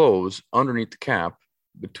flows underneath the cap,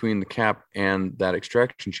 between the cap and that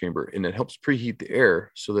extraction chamber, and it helps preheat the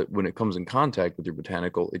air so that when it comes in contact with your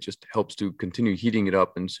botanical, it just helps to continue heating it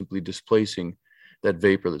up and simply displacing that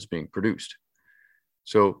vapor that's being produced.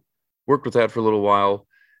 So worked with that for a little while,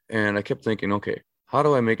 and I kept thinking, okay, how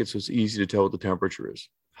do I make it so it's easy to tell what the temperature is?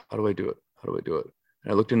 How do I do it? How do I do it?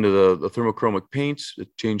 And I looked into the thermochromic paints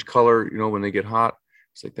that change color, when they get hot.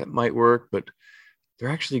 It's like that might work, but they're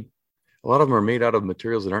actually, a lot of them are made out of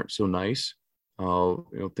materials that aren't so nice.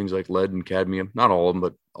 Things like lead and cadmium, not all of them,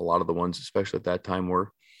 but a lot of the ones, especially at that time,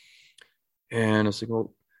 were. And I was like,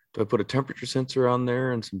 well, do I put a temperature sensor on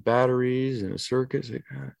there and some batteries and a circuit? It's like,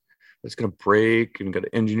 that's going to break, and got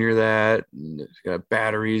to engineer that. And it's got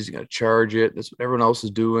batteries, you got to charge it. That's what everyone else is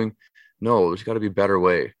doing. No, there's got to be a better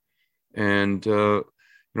way. And,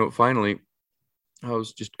 finally, I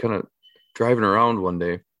was just kind of driving around one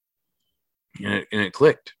day, and it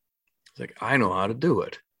clicked. It's like, I know how to do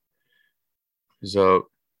it. So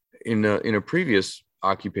in a previous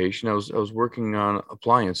occupation, I was working on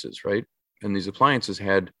appliances, right? And these appliances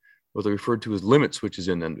had what they referred to as limit switches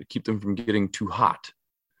in them to keep them from getting too hot.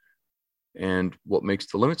 And what makes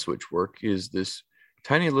the limit switch work is this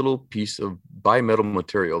tiny little piece of bimetal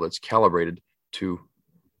material that's calibrated to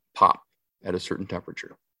pop at a certain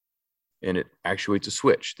temperature. And it actuates a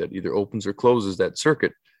switch that either opens or closes that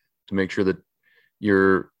circuit to make sure that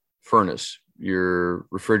your furnace, your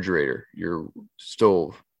refrigerator, your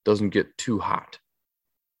stove doesn't get too hot.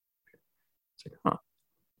 It's like,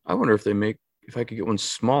 I wonder if I could get one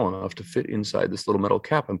small enough to fit inside this little metal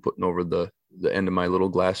cap I'm putting over the end of my little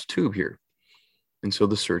glass tube here. And so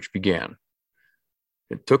the search began.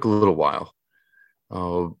 It took a little while,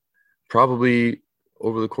 probably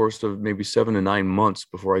over the course of maybe 7 to 9 months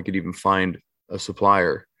before I could even find a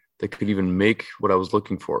supplier that could even make what I was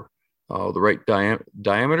looking for, the right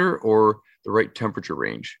diameter or the right temperature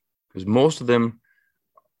range, because most of them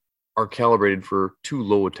are calibrated for too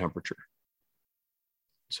low a temperature.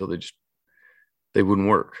 So they wouldn't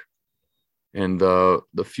work. And the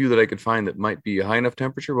few that I could find that might be a high enough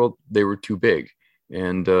temperature, well, they were too big.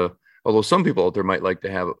 And although some people out there might like to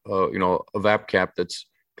have a VAP cap that's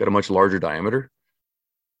got a much larger diameter,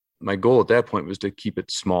 my goal at that point was to keep it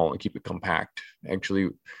small and keep it compact. Actually,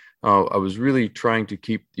 I was really trying to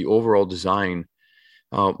keep the overall design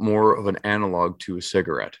more of an analog to a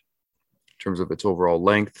cigarette in terms of its overall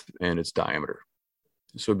length and its diameter.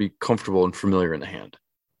 So it'd be comfortable and familiar in the hand.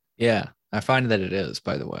 Yeah, I find that it is,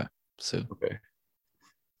 by the way. So okay.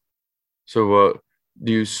 So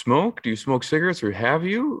do you smoke? Do you smoke cigarettes, or have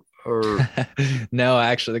you? Or no,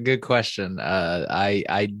 actually, a good question.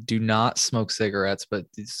 I do not smoke cigarettes, but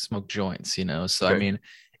smoke joints. So okay. I mean,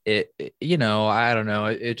 it I don't know.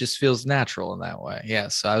 It just feels natural in that way. Yeah.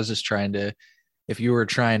 So I was just trying to. If you were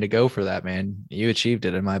trying to go for that, man, you achieved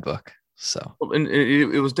it in my book. So and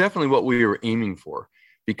it was definitely what we were aiming for,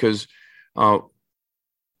 because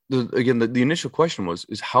the initial question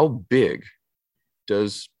is how big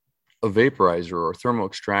does a vaporizer or a thermal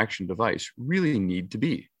extraction device really need to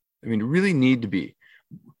be? I mean, really need to be.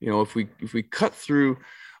 If we cut through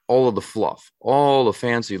all of the fluff, all the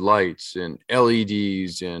fancy lights and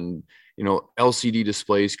LEDs and LCD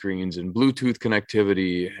display screens and Bluetooth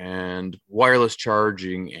connectivity and wireless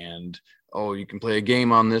charging, and you can play a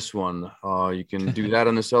game on this one, you can do that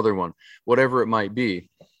on this other one, whatever it might be.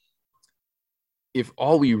 If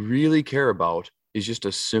all we really care about is just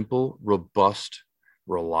a simple, robust,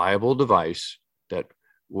 reliable device that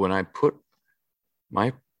when I put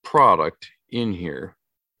my product in here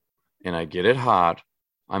and I get it hot,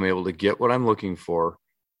 I'm able to get what I'm looking for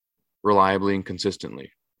reliably and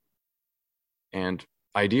consistently. And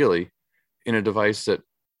ideally in a device that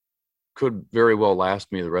could very well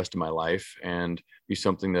last me the rest of my life and be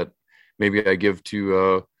something that maybe I give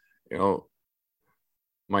to,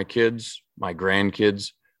 my kids, my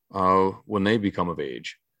grandkids, when they become of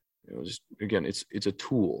age. Just again, it's a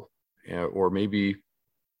tool, or maybe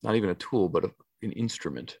not even a tool, but an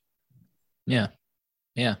instrument. Yeah.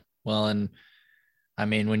 Well, and I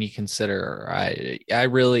mean, when you consider, I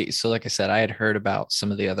really, so like I said, I had heard about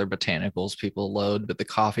some of the other botanicals people load, but the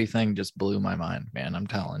coffee thing just blew my mind, man. I'm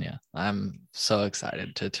telling you, I'm so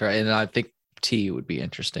excited to try, and I think tea would be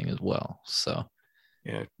interesting as well. So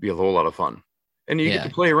Yeah, it'd be a whole lot of fun. And you get to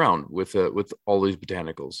yeah, play around with all these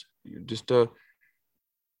botanicals. You just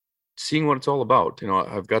seeing what it's all about.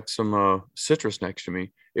 I've got some citrus next to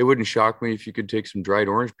me. It wouldn't shock me if you could take some dried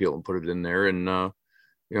orange peel and put it in there, and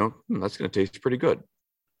that's going to taste pretty good.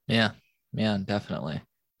 yeah, yeah, definitely,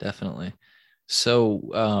 definitely. So,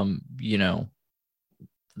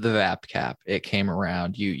 the VAP cap, it came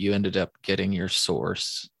around. You ended up getting your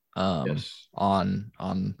source Yes. on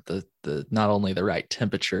the not only the right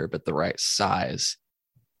temperature but the right size.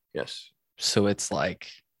 Yes. So it's like,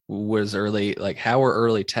 was early, like, how were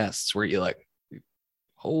early tests? Were you like,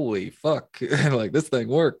 holy fuck, like this thing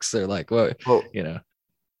works, or like what, Well, you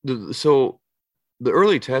know? so the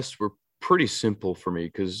early tests were pretty simple for me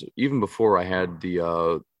because even before I had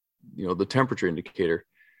the temperature indicator,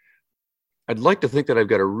 I'd like to think that I've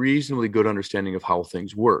got a reasonably good understanding of how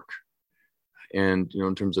things work, and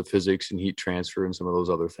in terms of physics and heat transfer and some of those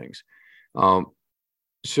other things. Um,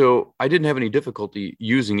 so I didn't have any difficulty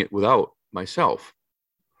using it without myself,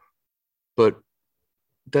 but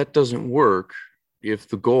that doesn't work if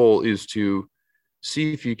the goal is to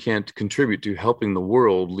see if you can't contribute to helping the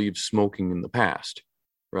world leave smoking in the past,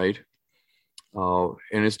 right? And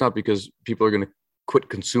it's not because people are going to quit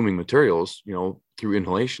consuming materials, through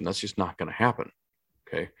inhalation. That's just not going to happen.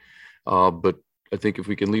 Okay. But I think if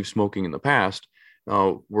we can leave smoking in the past,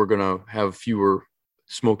 we're going to have fewer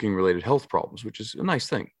smoking related health problems, which is a nice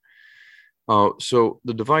thing. So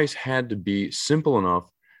the device had to be simple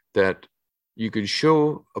enough that you could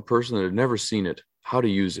show a person that had never seen it how to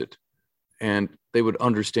use it, and they would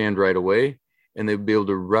understand right away, and they'd be able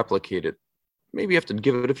to replicate it. Maybe you have to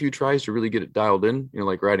give it a few tries to really get it dialed in,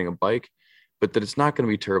 like riding a bike, but that it's not going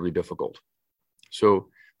to be terribly difficult. So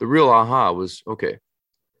the real aha was, okay,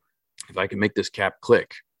 if I can make this cap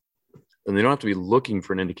click, then they don't have to be looking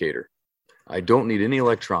for an indicator. I don't need any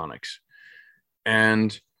electronics.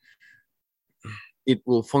 And it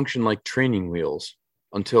will function like training wheels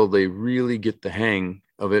until they really get the hang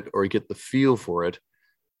of it or get the feel for it.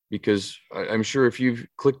 Because I'm sure if you've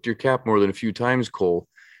clicked your cap more than a few times, Cole,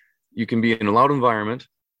 you can be in a loud environment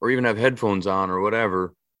or even have headphones on or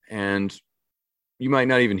whatever, and you might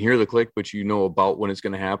not even hear the click, but you know about when it's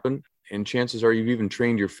going to happen. And chances are you've even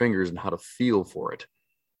trained your fingers and how to feel for it.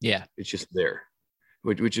 Yeah. It's just there,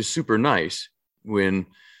 which is super nice when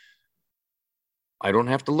I don't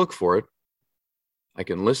have to look for it. I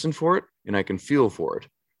can listen for it and I can feel for it.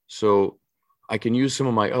 So I can use some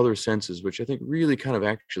of my other senses, which I think really kind of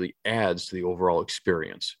actually adds to the overall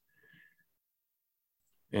experience.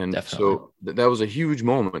 And Definitely. so that was a huge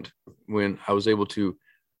moment when I was able to,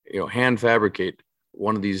 hand fabricate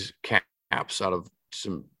one of these caps out of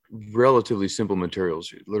some relatively simple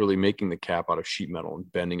materials, literally making the cap out of sheet metal and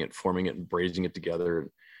bending it, forming it, and brazing it together, and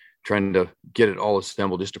trying to get it all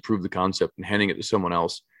assembled just to prove the concept and handing it to someone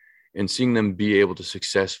else and seeing them be able to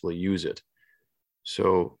successfully use it.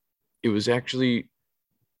 So it was actually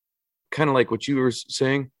kind of like what you were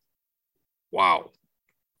saying. Wow.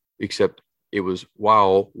 Except it was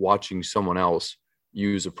wow watching someone else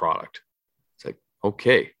use a product. It's like,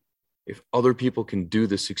 okay, if other people can do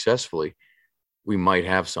this successfully, we might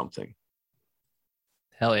have something.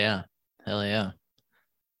 Hell yeah. Hell yeah.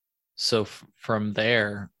 So from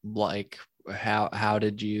there, like, how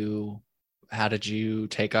did you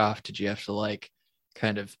take off? Did you have to like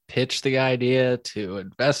kind of pitch the idea to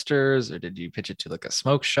investors, or did you pitch it to like a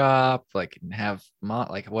smoke shop, like, and have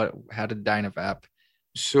like what? How did Dynavap?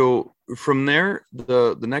 So from there,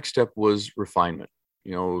 the next step was refinement.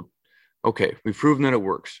 Okay, we've proven that it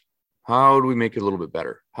works. How do we make it a little bit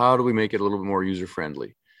better? How do we make it a little bit more user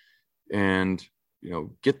friendly? And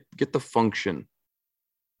get the function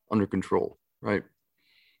under control, right?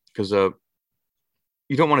 Because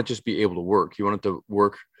you don't want to just be able to work. You want it to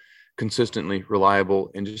work consistently,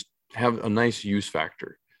 reliable, and just have a nice use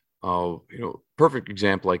factor. Perfect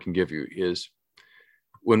example I can give you is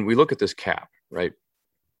when we look at this cap, right?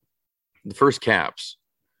 The first caps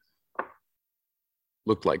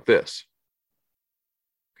looked like this.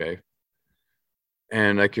 Okay.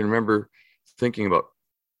 And I can remember thinking about,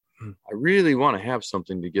 I really want to have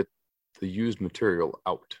something to get the used material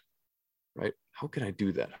out, right? How can I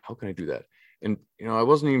do that? How can I do that? And, I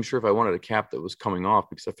wasn't even sure if I wanted a cap that was coming off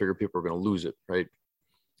because I figured people were going to lose it, right?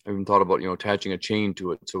 I even thought about, attaching a chain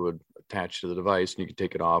to it so it would attach to the device and you could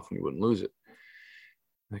take it off and you wouldn't lose it.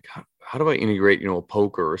 Like, how do I integrate, a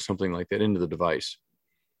poker or something like that into the device?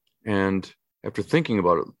 And after thinking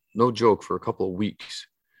about it no joke, for a couple of weeks.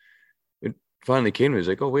 It finally came to me. It's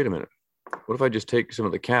like, oh, wait a minute. What if I just take some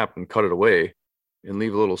of the cap and cut it away and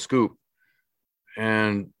leave a little scoop,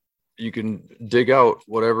 and you can dig out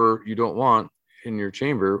whatever you don't want in your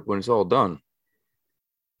chamber when it's all done.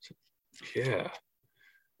 So, yeah.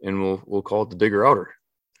 And we'll call it the digger outer.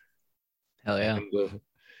 Hell yeah. And,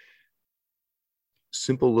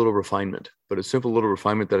 simple little refinement, but a simple little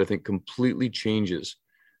refinement that I think completely changes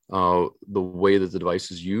the way that the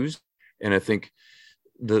device is used. And I think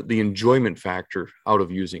the enjoyment factor out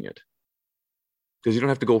of using it, because you don't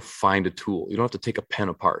have to go find a tool. You don't have to take a pen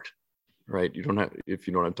apart, right? You don't have, if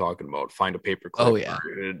you know what I'm talking about, find a paper clip. Oh yeah.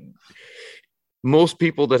 Most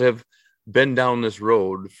people that have been down this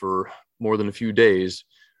road for more than a few days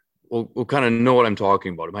will kind of know what I'm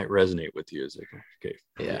talking about. It might resonate with you. It's like, okay,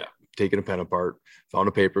 yeah, taking a pen apart, found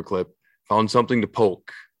a paper clip, found something to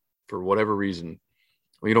poke for whatever reason.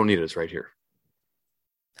 Well, you don't need it. It's right here.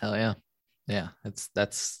 Hell yeah. Yeah.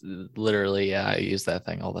 That's literally, I use that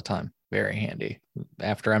thing all the time. Very handy.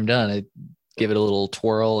 After I'm done, I give it a little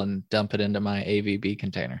twirl and dump it into my AVB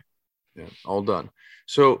container. Yeah, all done.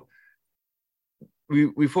 So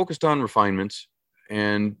we focused on refinements,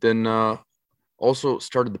 and then also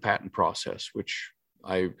started the patent process, which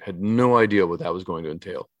I had no idea what that was going to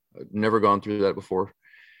entail. I'd never gone through that before,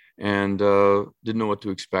 and didn't know what to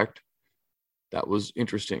expect. That was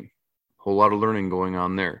interesting. A whole lot of learning going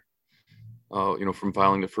on there. From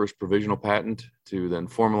filing the first provisional patent to then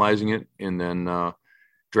formalizing it and then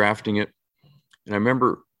drafting it. And I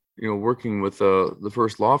remember, working with the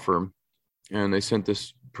first law firm, and they sent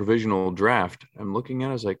this provisional draft. I'm looking at it,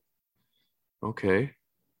 I was like, okay.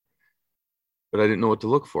 But I didn't know what to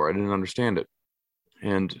look for. I didn't understand it.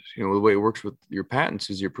 And, the way it works with your patents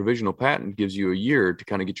is your provisional patent gives you a year to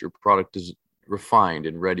kind of get your product refined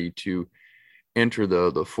and ready to enter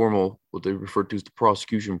the formal, what they refer to as the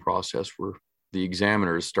prosecution process, where the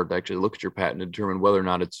examiners start to actually look at your patent and determine whether or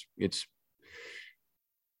not it's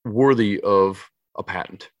worthy of a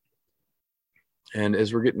patent. And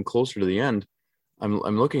as we're getting closer to the end,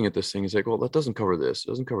 I'm looking at this thing. It's like, well, that doesn't cover this. It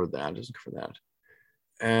doesn't cover that. It doesn't cover that.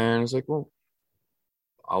 And it's like, well,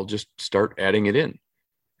 I'll just start adding it in.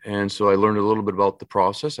 And so I learned a little bit about the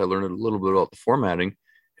process. I learned a little bit about the formatting,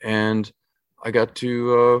 and I got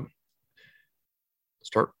to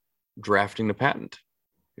start drafting the patent.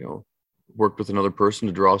 Worked with another person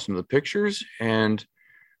to draw some of the pictures, and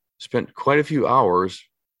spent quite a few hours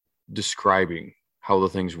describing how the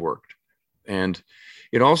things worked. And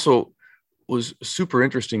it also was super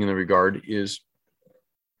interesting in the regard is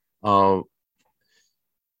you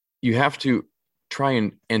have to try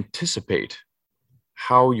and anticipate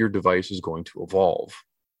how your device is going to evolve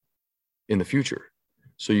in the future.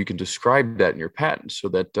 So you can describe that in your patent so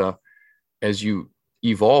that as you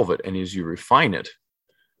evolve it and as you refine it,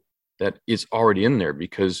 that it's already in there.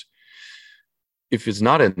 Because if it's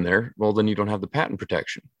not in there, well, then you don't have the patent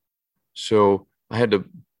protection. So I had to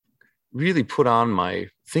really put on my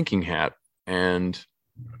thinking hat and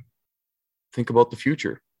think about the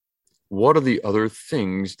future. What are the other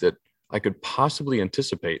things that I could possibly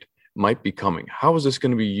anticipate might be coming? How is this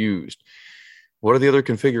going to be used? What are the other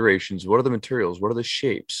configurations? What are the materials? What are the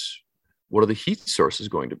shapes? What are the heat sources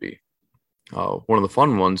going to be? One of the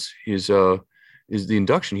fun ones is the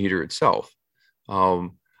induction heater itself.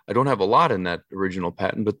 I don't have a lot in that original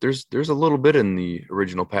patent, but there's a little bit in the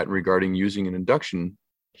original patent regarding using an induction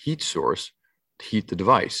heat source to heat the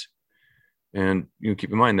device. And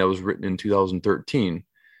keep in mind that was written in 2013,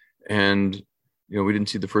 and we didn't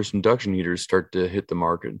see the first induction heaters start to hit the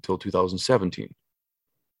market until 2017.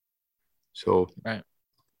 So, right,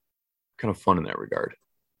 kind of fun in that regard.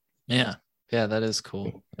 Yeah, that is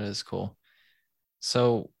cool. That is cool.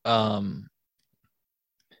 So, from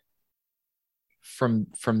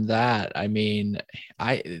that, I mean,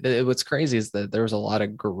 what's crazy is that there was a lot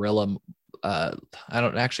of guerrilla.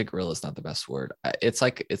 Guerrilla is not the best word. It's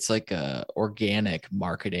like organic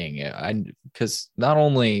marketing. Because not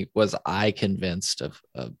only was I convinced of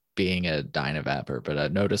being a Dynavapper, but I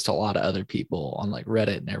noticed a lot of other people on like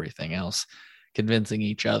Reddit and everything else convincing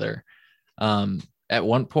each other. At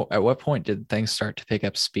what point did things start to pick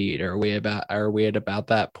up speed? Are we at about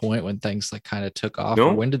that point when things like kind of took off? No,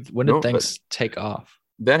 or when did things take off?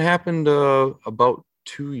 That happened about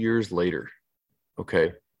 2 years later.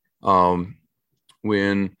 Okay.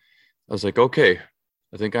 When I was like, okay,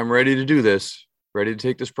 I think I'm ready to do this, ready to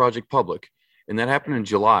take this project public. And that happened in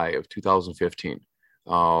July of 2015.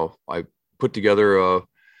 I put together a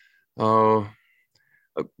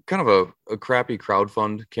kind of a crappy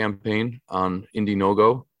crowdfund campaign on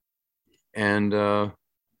Indiegogo. And I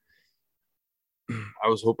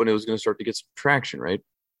was hoping it was going to start to get some traction, right?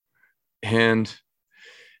 And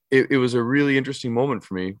it was a really interesting moment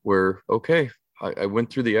for me where, okay, I went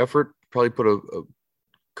through the effort, probably put a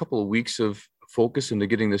couple of weeks of focus into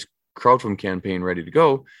getting this crowdfund campaign ready to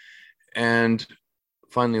go, and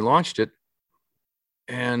finally launched it.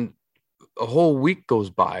 And a whole week goes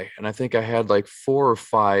by, and I think I had like 4 or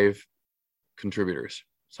 5 contributors.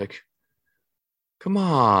 It's like, come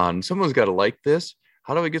on, someone's got to like this.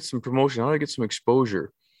 How do I get some promotion? How do I get some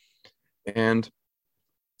exposure? And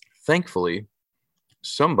thankfully,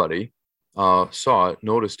 somebody saw it,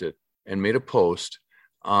 noticed it, and made a post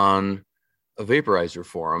on a vaporizer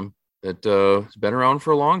forum that has been around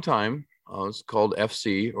for a long time. It's called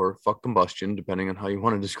FC, or Fuck Combustion, depending on how you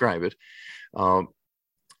want to describe it.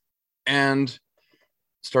 And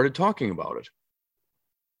started talking about it.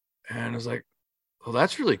 And I was like, well,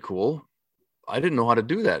 that's really cool. I didn't know how to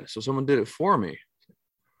do that. So someone did it for me.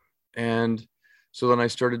 And so then I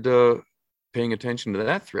started paying attention to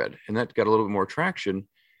that thread, and that got a little bit more traction.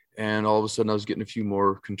 And all of a sudden I was getting a few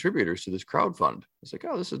more contributors to this crowdfund. I was like,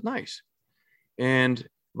 oh, this is nice. And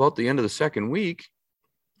about the end of the second week,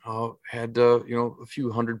 had a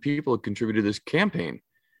few hundred people had contributed to this campaign.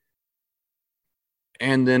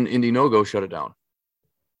 And then Indiegogo shut it down.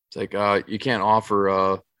 It's like, you can't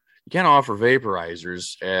offer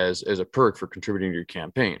vaporizers as a perk for contributing to your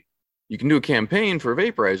campaign. You can do a campaign for a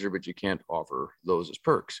vaporizer, but you can't offer those as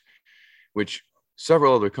perks, which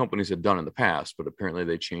several other companies had done in the past, but apparently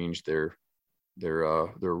they changed their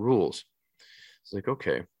rules. It's like,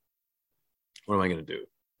 okay, what am I going to do?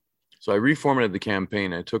 So I reformatted the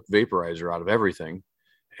campaign. I took vaporizer out of everything,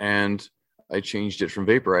 and I changed it from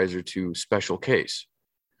vaporizer to special case,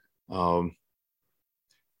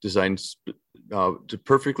 designed to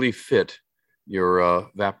perfectly fit your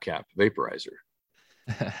VapCap vaporizer.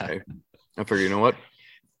 Okay. I figured, you know what?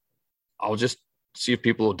 I'll just see if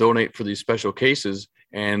people will donate for these special cases,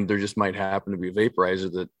 and there just might happen to be a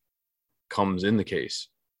vaporizer that comes in the case.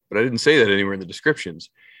 But I didn't say that anywhere in the descriptions.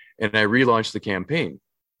 And I relaunched the campaign.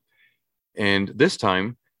 And this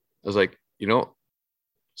time I was like,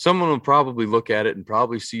 someone will probably look at it and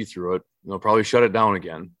probably see through it. They'll probably shut it down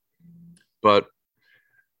again. But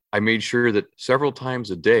I made sure that several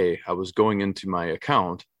times a day I was going into my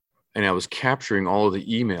account and I was capturing all of the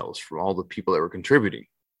emails from all the people that were contributing.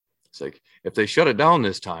 It's like, if they shut it down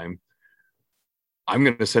this time, I'm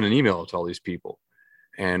going to send an email to all these people.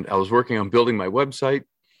 And I was working on building my website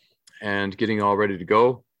and getting all ready to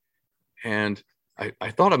go. And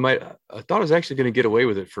I thought I was actually going to get away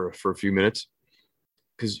with it for a few minutes,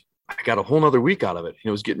 because I got a whole nother week out of it. And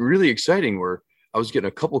it was getting really exciting, where I was getting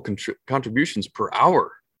a couple contributions per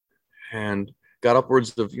hour, and got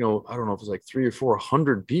upwards of, I don't know if it was like 300 or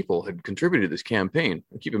 400 people had contributed to this campaign.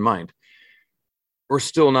 And keep in mind, we're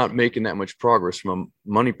still not making that much progress from a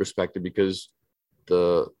money perspective, because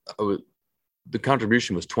the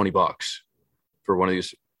contribution was $20 for one of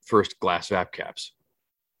these first glass VAP caps.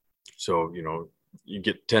 So, you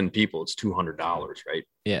get 10 people, it's $200, right?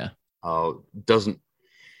 Yeah. Doesn't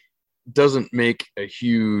make a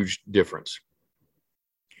huge difference.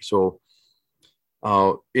 So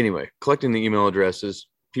anyway, collecting the email addresses,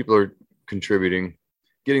 people are contributing,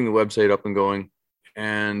 getting the website up and going,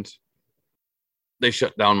 and they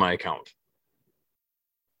shut down my account.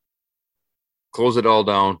 Close it all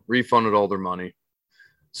down, refunded all their money.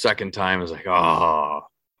 Second time, I was like,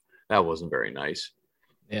 that wasn't very nice.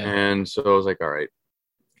 Yeah. And so I was like, all right.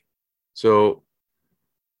 So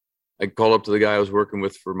I called up to the guy I was working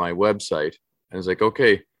with for my website, and I was like,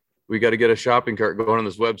 okay, we got to get a shopping cart going on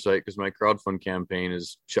this website because my crowdfund campaign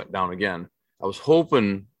is shut down again. I was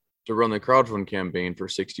hoping to run the crowdfund campaign for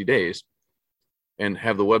 60 days and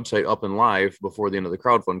have the website up and live before the end of the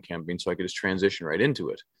crowdfund campaign, so I could just transition right into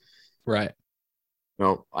it. Right.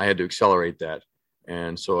 No, I had to accelerate that.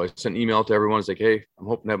 And so I sent an email to everyone. It's like, hey, I'm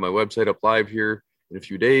hoping to have my website up live here in a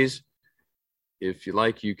few days. If you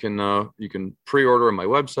like, you can pre-order on my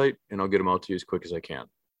website, and I'll get them out to you as quick as I can.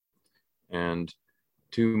 And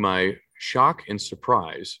to my shock and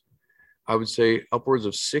surprise, I would say upwards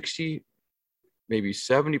of 60, maybe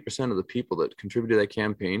 70% of the people that contributed to that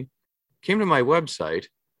campaign came to my website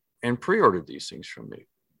and pre-ordered these things from me.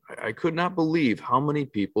 I could not believe how many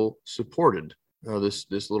people supported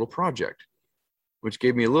this little project, which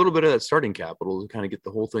gave me a little bit of that starting capital to kind of get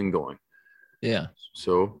the whole thing going. Yeah.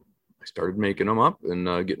 So I started making them up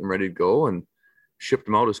and getting ready to go, and shipped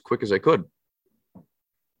them out as quick as I could,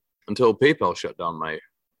 until PayPal shut down my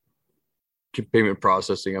payment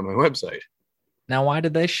processing on my website. Now, why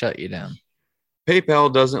did they shut you down?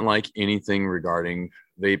 PayPal doesn't like anything regarding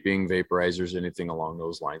vaping, vaporizers, anything along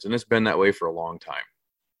those lines. And it's been that way for a long time.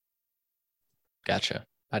 Gotcha.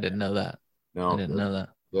 I didn't know that. No, I didn't know that.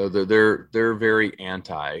 They're very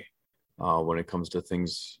anti when it comes to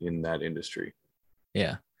things in that industry.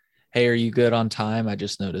 Yeah. Hey, are you good on time? I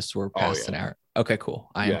just noticed we're Oh past yeah, an hour. Okay, cool.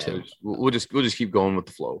 I am yeah. too. We'll just keep going with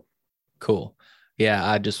the flow. Cool. Yeah,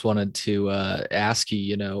 I just wanted to ask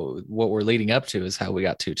you, what we're leading up to is how we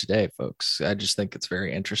got to today, folks. I just think it's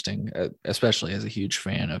very interesting, especially as a huge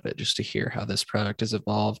fan of it, just to hear how this product has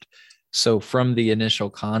evolved. So, from the initial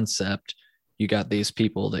concept, you got these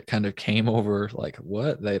people that kind of came over, like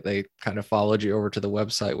what? They kind of followed you over to the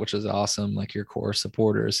website, which is awesome, like your core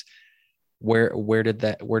supporters. Where did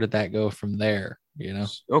that go from there?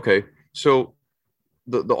 Okay, so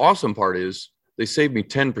the awesome part is they saved me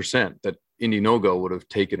 10% that Indiegogo would have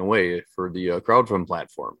taken away for the crowdfund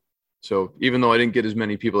platform. So even though I didn't get as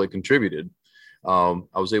many people that contributed, I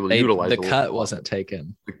was able to utilize The a little cut bit. wasn't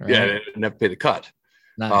taken, Yeah, I right? didn't have to pay the cut.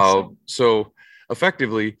 Nice. So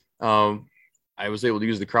effectively, I was able to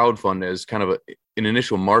use the crowdfund as kind of an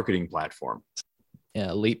initial marketing platform.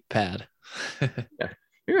 Yeah, leap pad. Yeah,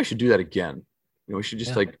 maybe I should do that again. We should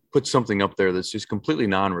just Yeah. like put something up there that's just completely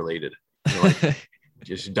non-related. Like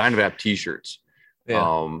just Dynavap t-shirts.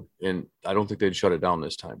 Yeah. And I don't think they'd shut it down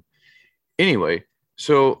this time. Anyway,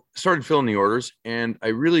 so started filling the orders, and I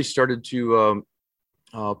really started to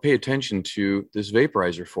pay attention to this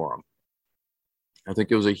vaporizer forum. I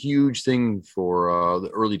think it was a huge thing for the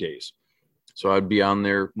early days. So I'd be on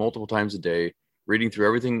there multiple times a day, reading through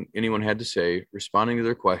everything anyone had to say, responding to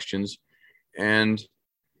their questions, and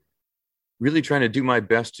really trying to do my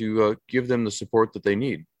best to give them the support that they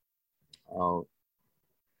need.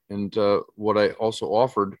 And what I also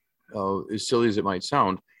offered, as silly as it might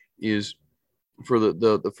sound, is for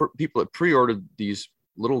the people that pre-ordered these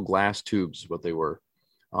little glass tubes, what they were.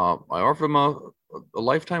 I offer them a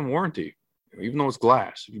lifetime warranty, even though it's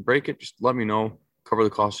glass. If you break it, just let me know, cover the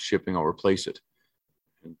cost of shipping, I'll replace it.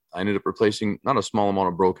 And I ended up replacing not a small amount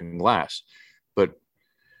of broken glass, but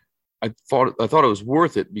I thought it was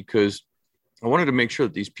worth it because I wanted to make sure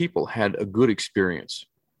that these people had a good experience.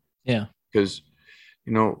 Yeah. Because,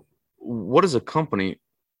 what is a company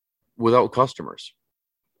without customers?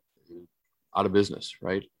 Out of business,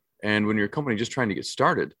 right? And when you're a company just trying to get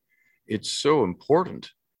started, it's so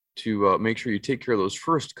important to make sure you take care of those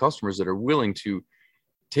first customers that are willing to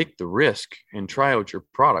take the risk and try out your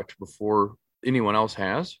product before anyone else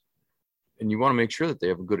has. And you want to make sure that they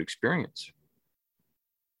have a good experience.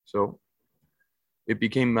 So it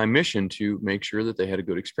became my mission to make sure that they had a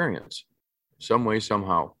good experience some way,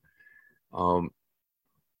 somehow.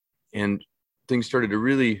 And things started to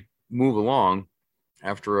really move along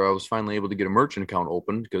after I was finally able to get a merchant account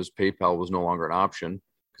open because PayPal was no longer an option.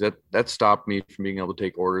 Because that stopped me from being able to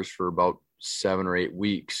take orders for about 7 or 8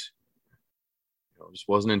 weeks. Just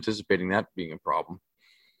wasn't anticipating that being a problem.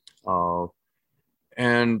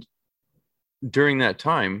 And during that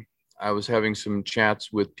time, I was having some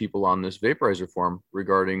chats with people on this vaporizer forum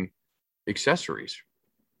regarding accessories.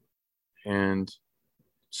 And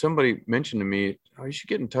somebody mentioned to me, "Oh, you should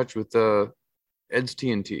get in touch with Ed's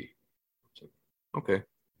TNT." So, okay.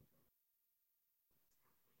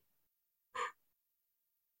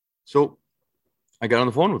 So I got on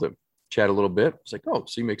the phone with him, chat a little bit. It's like, "Oh,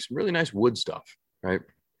 so you make some really nice wood stuff, right?"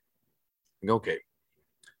 I go, "Okay,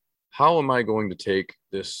 how am I going to take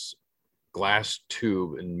this glass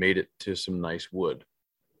tube and made it to some nice wood?"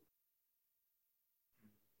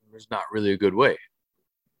 There's not really a good way.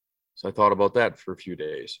 So I thought about that for a few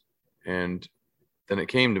days. And then it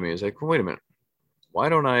came to me, it's like, well, wait a minute. Why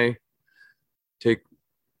don't I take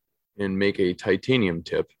and make a titanium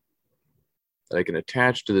tip that I can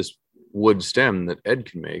attach to this wood stem that Ed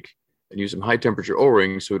can make and use some high temperature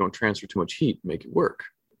O-rings so we don't transfer too much heat, make it work.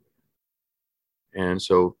 And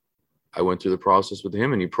so I went through the process with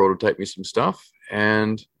him and he prototyped me some stuff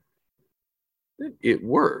and it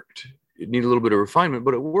worked. It needed a little bit of refinement,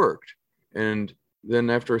 but it worked. And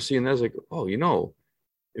then after seeing that, I was like, oh,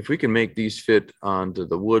 if we can make these fit onto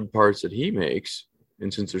the wood parts that he makes,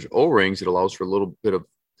 and since there's O-rings, it allows for a little bit of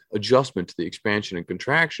adjustment to the expansion and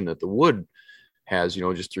contraction that the wood has,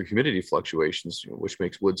 just through humidity fluctuations, which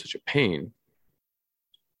makes wood such a pain.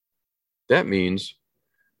 That means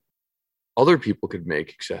other people could make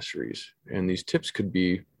accessories, and these tips could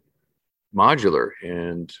be modular,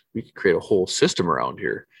 and we could create a whole system around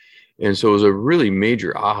here. And so it was a really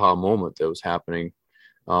major aha moment that was happening,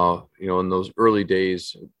 in those early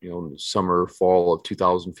days, summer, fall of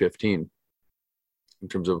 2015, in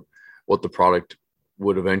terms of what the product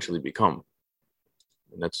would eventually become.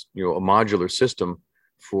 And that's, a modular system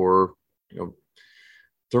for,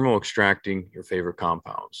 thermal extracting your favorite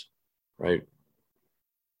compounds, right?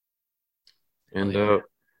 And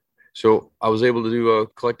so I was able to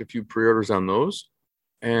collect a few pre-orders on those.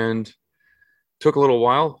 and took a little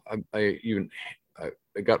while. I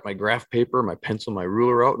got my graph paper, my pencil, my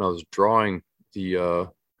ruler out, and I was drawing the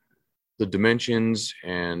dimensions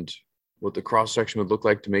and what the cross section would look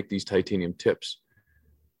like to make these titanium tips.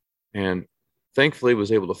 And thankfully,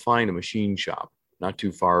 was able to find a machine shop not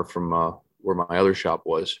too far from where my other shop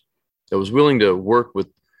was that was willing to work with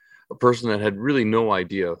a person that had really no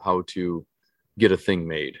idea how to get a thing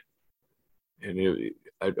made. And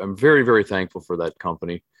I'm very, very thankful for that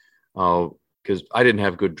company because I didn't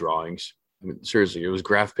have good drawings. I mean, seriously, it was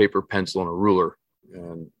graph paper, pencil, and a ruler.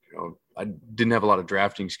 And, I didn't have a lot of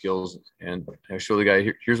drafting skills. And I showed the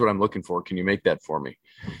guy, here's what I'm looking for. Can you make that for me?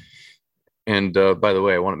 And by the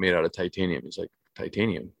way, I want it made out of titanium. He's like,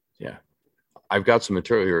 titanium? Yeah. I've got some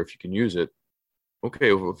material here if you can use it.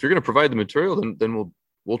 Okay, well, if you're going to provide the material, then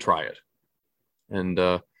we'll try it. And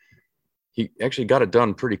he actually got it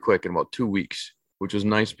done pretty quick in about 2 weeks, which was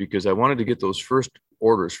nice because I wanted to get those first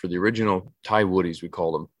orders for the original Thai Woodies, we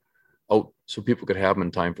called them, out so people could have them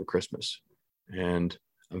in time for Christmas. And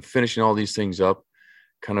I'm finishing all these things up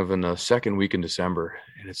kind of in the second week in December,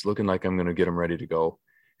 and it's looking like I'm going to get them ready to go.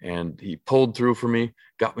 And he pulled through for me,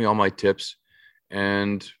 got me all my tips,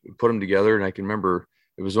 and put them together. And I can remember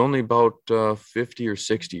it was only about 50 or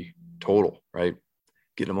 60 total, right?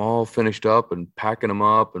 Getting them all finished up and packing them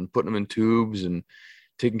up and putting them in tubes and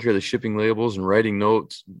taking care of the shipping labels and writing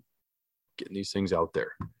notes, getting these things out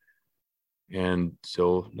there. And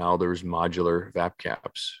so now there's modular VAP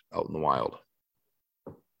caps out in the wild.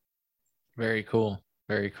 Very cool.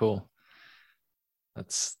 Very cool.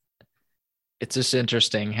 It's just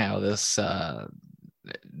interesting how this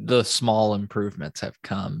the small improvements have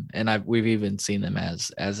come, and we've even seen them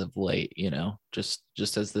as of late, just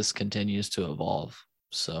as this continues to evolve.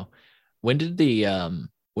 So when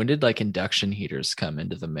did like induction heaters come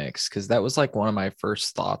into the mix? Because that was like one of my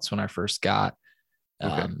first thoughts when I first got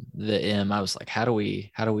the M. I was like, how do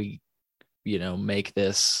we make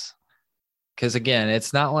this? Because again,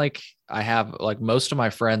 it's not like I have, like, most of my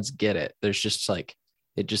friends get it. There's just like,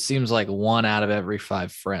 it just seems like 1 out of every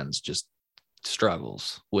 5 friends just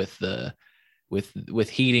struggles with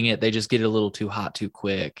heating it. They just get it a little too hot too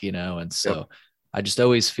quick, and so yep. I just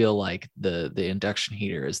always feel like the induction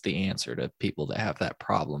heater is the answer to people that have that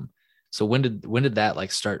problem. So when did that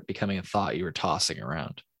like start becoming a thought you were tossing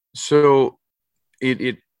around? So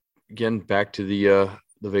it again, back to the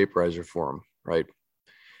vaporizer forum, right?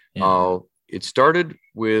 Yeah. It started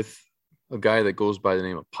with a guy that goes by the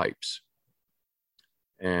name of Pipes,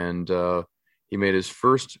 and he made his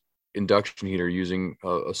first induction heater using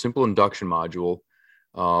a simple induction module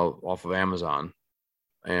off of Amazon,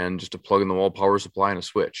 and just a plug in the wall power supply and a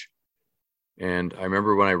switch. And I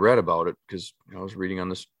remember when I read about it, because I was reading on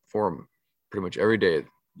this forum pretty much every day,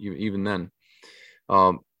 even then. It's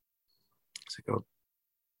like, oh,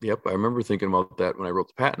 yep, I remember thinking about that when I wrote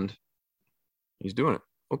the patent. He's doing it.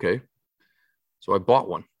 Okay. So I bought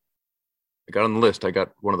one. I got on the list. I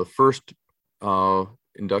got one of the first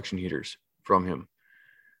induction heaters from him.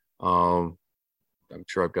 I'm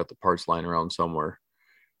sure I've got the parts lying around somewhere.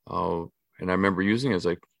 And I remember using it. I was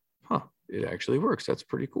like, it actually works. That's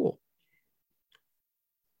pretty cool.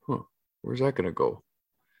 Where's that going to go?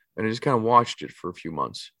 And I just kind of watched it for a few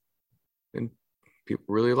months, and people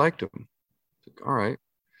really liked him. Like, all right.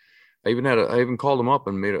 I even called him up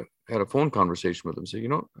and had a phone conversation with him. Say, I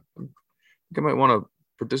think I might want to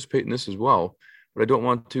participate in this as well, but I don't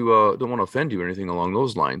want to offend you or anything along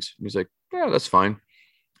those lines. And he's like, yeah, that's fine.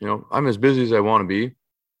 I'm as busy as I want to be.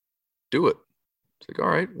 Do it. It's like,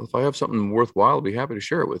 all right, well, if I have something worthwhile, I'll be happy to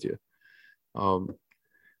share it with you.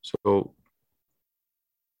 So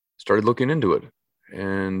started looking into it,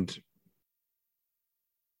 and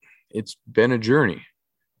it's been a journey.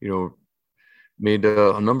 Made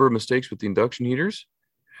a number of mistakes with the induction heaters,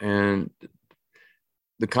 and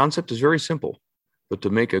the concept is very simple, but to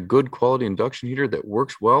make a good quality induction heater that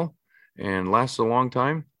works well and lasts a long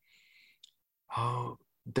time,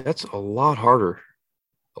 that's a lot harder.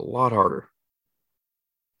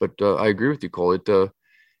 But I agree with you, Cole.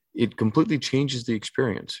 It completely changes the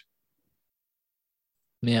experience.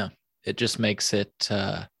 Yeah, it just makes it.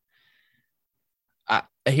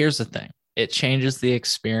 Here's the thing: it changes the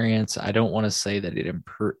experience. I don't want to say that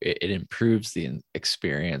it improves the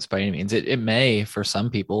experience by any means. It may for some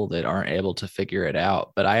people that aren't able to figure it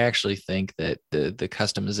out, but I actually think that the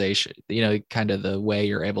customization, kind of the way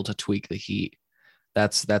you're able to tweak the heat,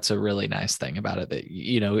 that's a really nice thing about it, that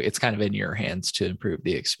it's kind of in your hands to improve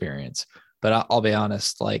the experience. But I'll be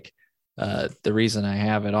honest, like the reason I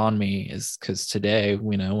have it on me is because today,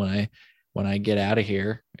 when I get out of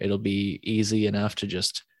here, it'll be easy enough to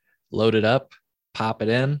just load it up, pop it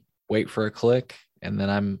in, wait for a click, and then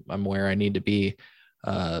I'm where I need to be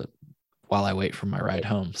while I wait for my ride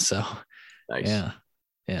home. So Nice.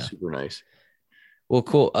 Yeah. Super nice. Well,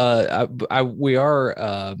 cool. We are,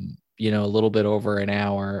 a little bit over an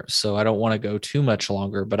hour, so I don't want to go too much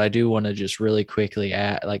longer, but I do want to just really quickly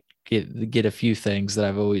get a few things that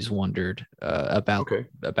I've always wondered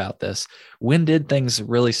about this. When did things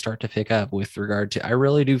really start to pick up with regard to? I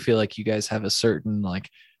really do feel like you guys have a certain like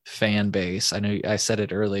fan base. I know I said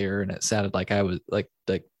it earlier, and it sounded like I was like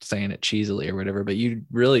saying it cheesily or whatever, but you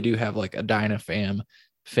really do have like a Dynafam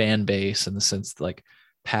fan base in the sense like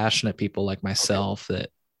passionate people like myself. That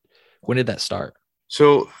when did that start?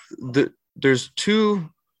 So there's two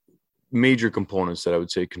major components that I would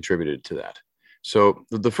say contributed to that. So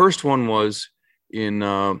the first one was in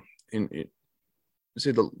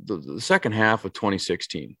say the second half of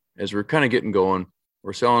 2016, as we're kind of getting going.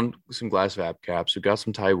 We're selling some glass vap caps. We got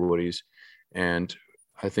some Ty Woodies, and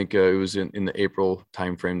I think it was in the April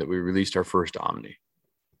timeframe that we released our first Omni.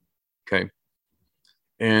 Okay,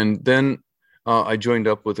 and then I joined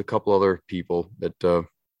up with a couple other people that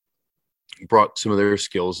brought some of their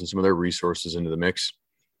skills and some of their resources into the mix.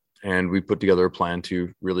 And we put together a plan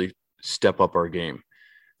to really step up our game.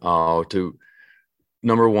 To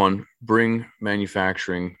number one, bring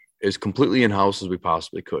manufacturing as completely in-house as we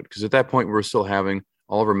possibly could. Because at that point, we were still having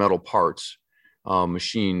all of our metal parts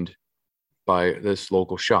machined by this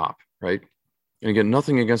local shop, right? And again,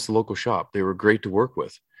 nothing against the local shop. They were great to work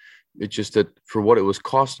with. It's just that for what it was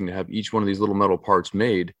costing to have each one of these little metal parts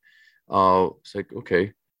made, it's like,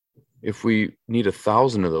 okay, if we need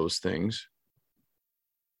 1,000 of those things,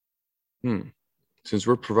 since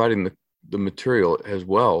we're providing the material as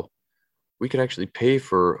well, we could actually pay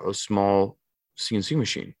for a small CNC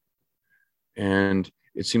machine. And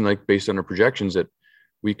it seemed like, based on our projections, that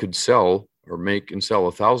we could sell or make and sell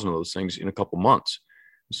 1,000 of those things in a couple months.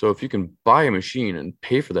 So if you can buy a machine and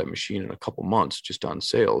pay for that machine in a couple months just on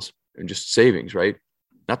sales and just savings, right?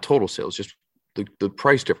 Not total sales, just the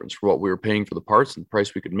price difference for what we were paying for the parts and the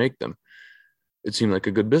price we could make them. It seemed like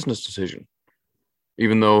a good business decision,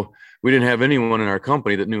 even though we didn't have anyone in our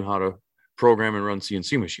company that knew how to program and run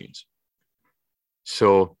CNC machines.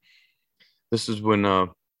 So this is when I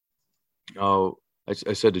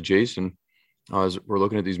said to Jason, as we're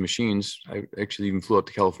looking at these machines, I actually even flew out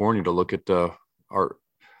to California to look at a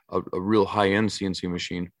real high-end CNC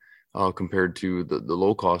machine compared to the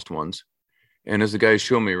low-cost ones. And as the guys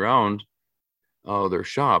show me around their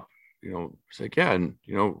shop, it's like, yeah, and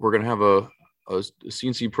we're gonna have a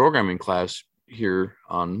CNC programming class here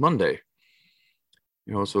on Monday.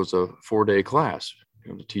 So it's a 4-day class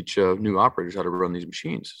to teach new operators how to run these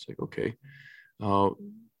machines. It's like, okay,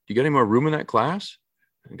 you got any more room in that class?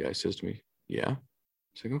 And the guy says to me, yeah.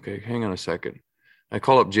 It's like, okay, hang on a second. I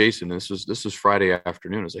call up Jason. This was Friday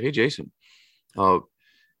afternoon. I was like, hey, Jason,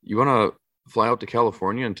 you want to fly out to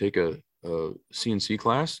California and take a CNC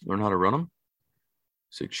class, learn how to run them?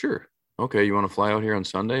 He's like, sure. Okay, you want to fly out here on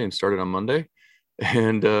Sunday and start it on Monday?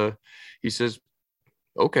 And he says,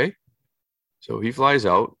 okay. So he flies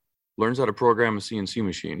out, learns how to program a CNC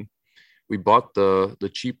machine. We bought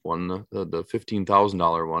the cheap one, the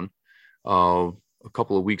 $15,000 one, a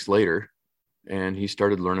couple of weeks later, and he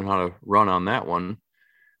started learning how to run on that one.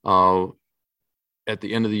 At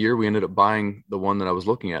the end of the year, we ended up buying the one that I was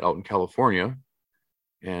looking at out in California,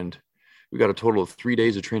 and we got a total of 3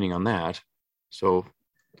 days of training on that. So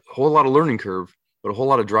a whole lot of learning curve, but a whole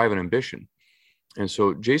lot of drive and ambition. And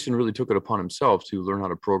so Jason really took it upon himself to learn how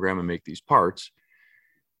to program and make these parts.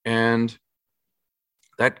 And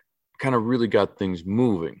that kind of really got things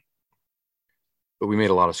moving. But we made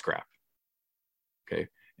a lot of scrap. Okay.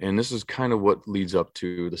 And this is kind of what leads up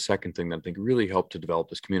to the second thing that I think really helped to develop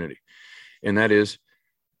this community. And that is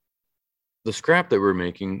the scrap that we're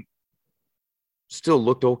making still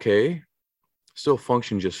looked okay, still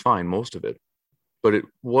functioned just fine, most of it, but it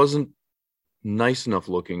wasn't nice enough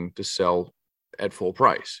looking to sell at full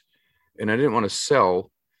price. And I didn't want to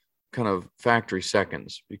sell kind of factory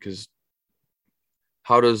seconds, because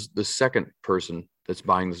how does the second person that's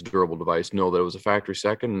buying this durable device know that it was a factory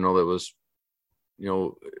second and know that it was,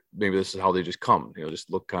 maybe this is how they just come, just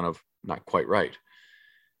look kind of not quite right.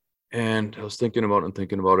 And I was thinking about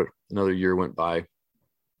it. Another year went by.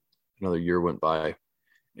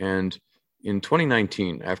 And in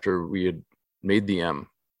 2019, after we had made the M,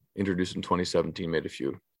 introduced in 2017, made a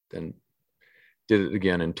few, then did it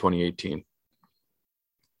again in 2018.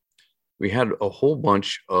 We had a whole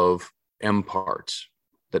bunch of M parts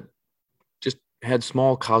that just had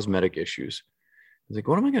small cosmetic issues. I was like,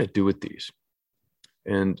 what am I going to do with these?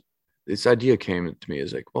 And this idea came to me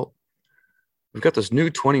as like, well, we've got this new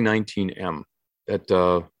 2019 M that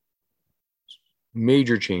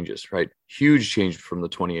major changes, right? Huge change from the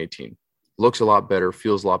 2018. Looks a lot better,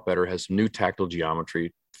 feels a lot better, has some new tactile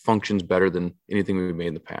geometry, functions better than anything we've made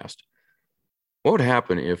in the past. What would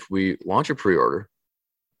happen if we launch a pre-order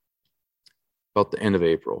about the end of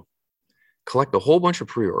April, collect a whole bunch of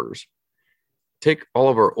pre-orders, take all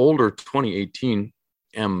of our older 2018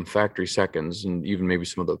 M factory seconds, and even maybe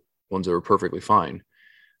some of the ones that were perfectly fine,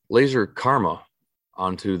 laser Karma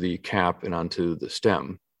onto the cap and onto the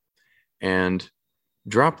stem, and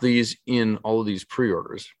drop these in all of these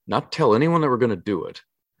pre-orders, not tell anyone that we're going to do it,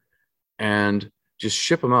 and just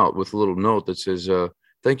ship them out with a little note that says,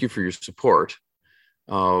 thank you for your support.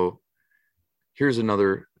 Here's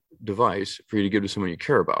another device for you to give to someone you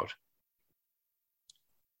care about.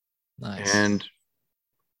 Nice. And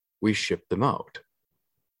we shipped them out.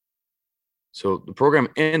 So the program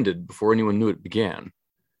ended before anyone knew it began.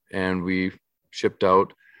 And we shipped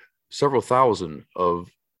out several thousand of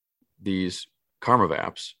these Karma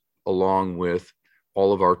VAPs along with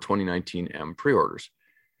all of our 2019 M pre-orders,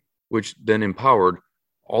 which then empowered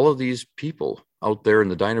all of these people out there in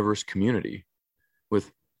the Dynaverse community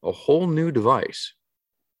with a whole new device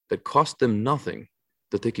that cost them nothing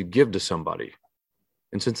that they could give to somebody.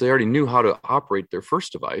 And since they already knew how to operate their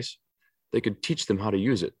first device, they could teach them how to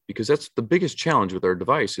use it, because that's the biggest challenge with our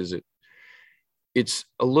device. Is it's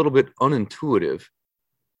a little bit unintuitive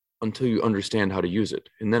until you understand how to use it,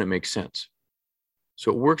 and then it makes sense.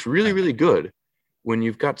 So it works really, really good when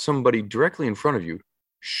you've got somebody directly in front of you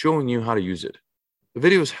showing you how to use it. The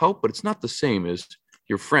videos help, but it's not the same as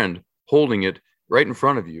your friend holding it right in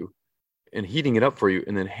front of you and heating it up for you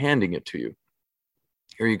and then handing it to you.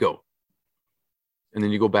 Here you go. And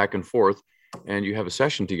then you go back and forth and you have a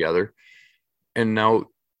session together. And now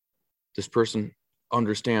this person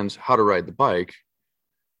understands how to ride the bike.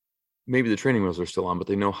 Maybe the training wheels are still on, but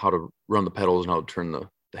they know how to run the pedals and how to turn the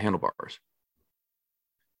handlebars.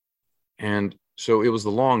 And so it was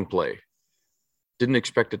the long play. Didn't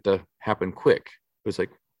expect it to happen quick. It was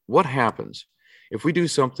like, what happens if we do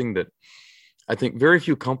something that I think very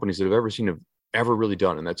few companies that I've ever seen have ever really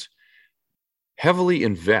done, and that's heavily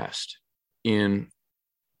invest in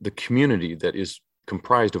the community that is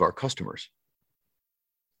comprised of our customers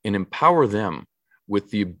and empower them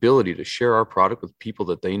with the ability to share our product with people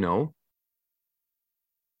that they know.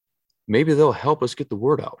 Maybe they'll help us get the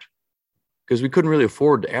word out, because we couldn't really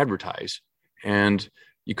afford to advertise, and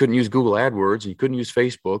you couldn't use Google AdWords, and you couldn't use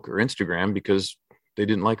Facebook or Instagram because they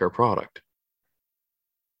didn't like our product.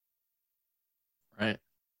 Right.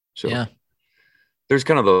 So yeah, there's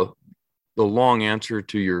kind of the long answer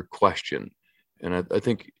to your question. And I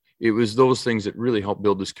think it was those things that really helped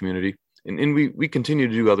build this community. And we continue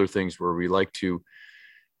to do other things where we like to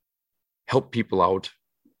help people out.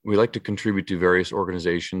 We like to contribute to various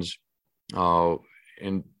organizations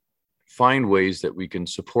and find ways that we can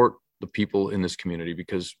support the people in this community,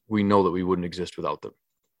 because we know that we wouldn't exist without them.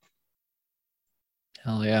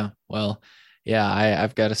 hell yeah. Well, yeah,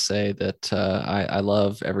 I've got to say that I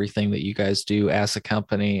love everything that you guys do as a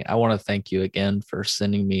company. I want to thank you again for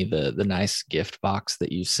sending me the nice gift box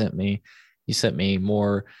that you sent me. You sent me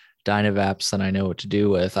more Dynavaps than I know what to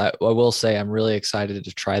do with. I will say I'm really excited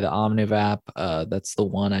to try the OmniVap. That's the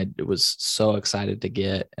one I was so excited to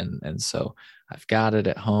get, and so I've got it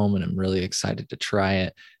at home, and I'm really excited to try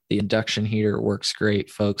it. The induction heater works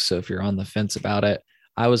great, folks. So if you're on the fence about it,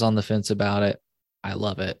 I was on the fence about it. I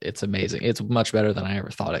love it. It's amazing. It's much better than I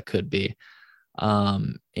ever thought it could be.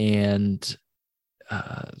 And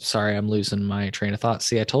sorry, I'm losing my train of thought.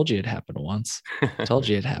 See, I told you it happened once.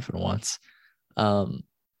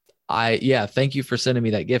 Thank you for sending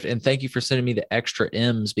me that gift, and thank you for sending me the extra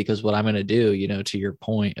M's, because what I'm going to do, to your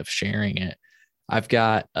point of sharing it, I've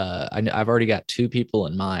already got 2 people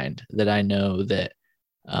in mind that I know that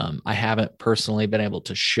I haven't personally been able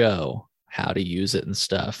to show how to use it and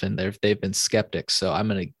stuff, and they've been skeptics. So I'm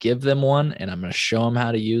going to give them one, and I'm going to show them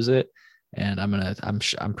how to use it, and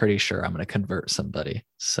I'm pretty sure I'm going to convert somebody.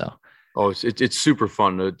 So it's super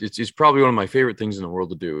fun. It's probably one of my favorite things in the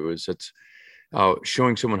world to do. Is it's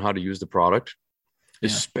showing someone how to use the product,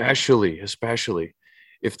 especially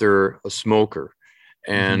if they're a smoker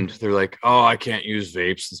and they're like, oh, I can't use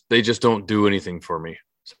vapes. They just don't do anything for me.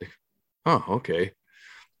 It's like, oh, okay.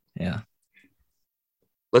 Yeah.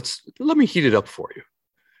 Let me heat it up for you.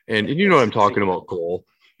 And you know what I'm talking about, Cole.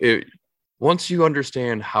 Once you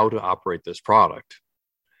understand how to operate this product,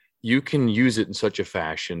 you can use it in such a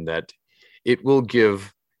fashion that it will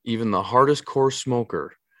give even the hardest core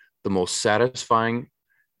smoker the most satisfying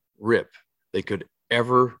rip they could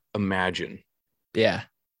ever imagine. Yeah.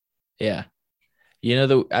 I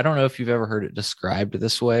don't know if you've ever heard it described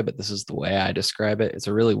this way, but this is the way I describe it. It's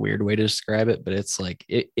a really weird way to describe it, but it's like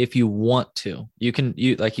if you want to,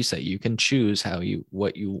 like you say, you can choose how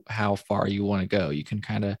far you want to go. You can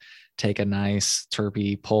kind of take a nice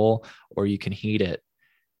terpy pull, or you can heat it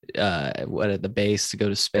at the base to go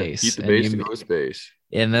to space. Heat the base to go to space.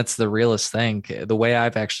 And that's the realest thing. The way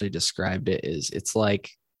I've actually described it is it's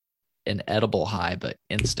like an edible high, but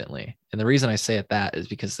instantly. And the reason I say it that is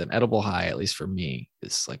because an edible high, at least for me,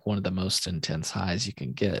 is like one of the most intense highs you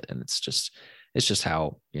can get. And it's just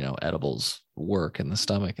how, edibles work in the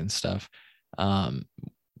stomach and stuff,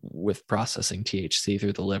 with processing THC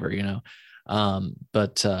through the liver,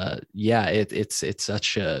 yeah, it's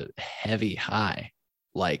such a heavy high,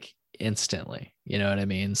 like instantly, you know what I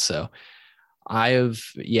mean? So I've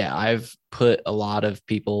put a lot of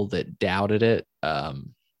people that doubted it,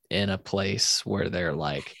 in a place where they're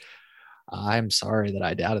like, I'm sorry that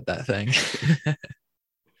I doubted that thing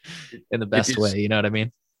in the best way. You know what I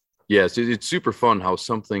mean? Yes. It's super fun how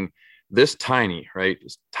something this tiny, right?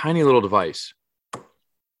 This tiny little device.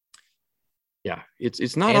 Yeah.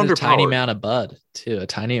 It's not and underpowered. A tiny amount of bud too, a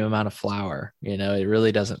tiny amount of flower, it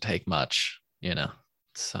really doesn't take much,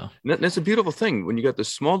 so. And that's a beautiful thing when you got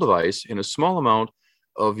this small device in a small amount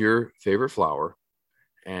of your favorite flower,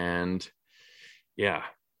 and yeah,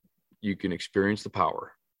 you can experience the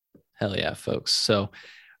power. Hell yeah, folks. So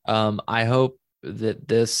I hope that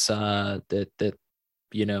this that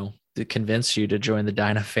convince you to join the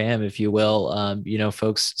Dyna fam, if you will.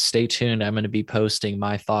 Folks, stay tuned. I'm going to be posting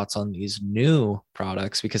my thoughts on these new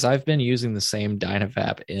products because I've been using the same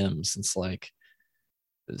Dynavap M since I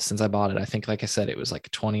bought it. I think, like I said, it was like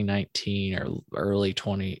 2019 or early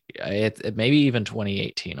 20, it maybe even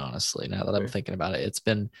 2018, honestly, now that I'm thinking about it.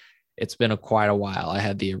 It's been quite a while. I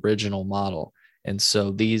had the original model. And so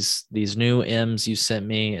these new M's you sent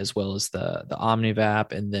me, as well as the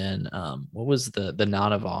OmniVap, and then what was the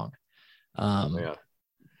Nanavong? Yeah.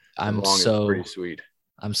 I'm so pretty sweet.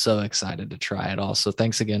 I'm so excited to try it all. So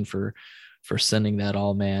thanks again for sending that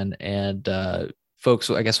all, man. And folks,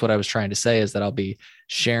 I guess what I was trying to say is that I'll be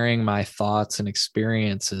sharing my thoughts and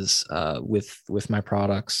experiences with my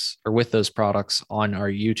products, or with those products, on our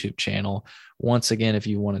YouTube channel. Once again, if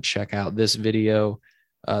you want to check out this video,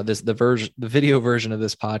 the video version of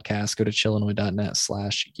this podcast, go to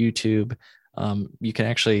chillinois.net/YouTube. You can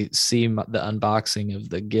actually see the unboxing of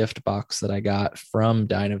the gift box that I got from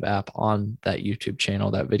Dynavap on that YouTube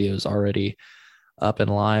channel. That video is already up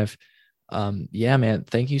and live. Yeah, man,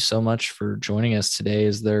 thank you so much for joining us today.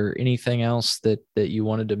 Is there anything else that you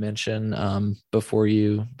wanted to mention before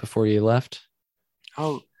you left?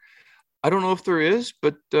 Oh, I don't know if there is,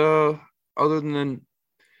 but other than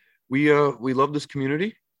we love this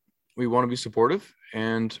community. We want to be supportive,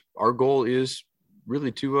 and our goal is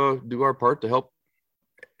really to do our part to help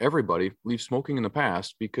everybody leave smoking in the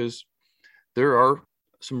past, because there are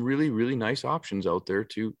some really, really nice options out there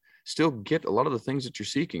to still get a lot of the things that you're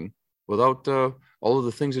seeking without all of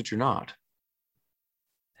the things that you're not.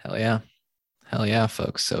 Hell yeah,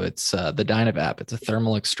 folks. So it's the Dynavap. It's a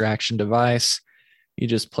thermal extraction device. You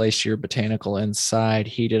just place your botanical inside,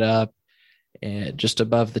 heat it up, and just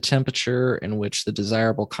above the temperature in which the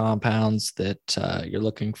desirable compounds that you're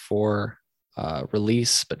looking for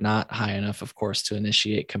release, but not high enough, of course, to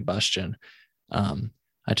initiate combustion.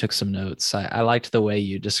 I took some notes. I liked the way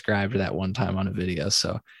you described that one time on a video.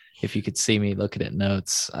 So if you could see me looking at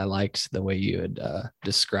notes, I liked the way you had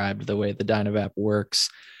described the way the Dynavap works.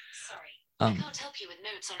 I can't help you with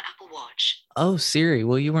notes on Apple Watch. Oh, Siri.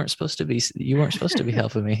 Well, you weren't supposed to be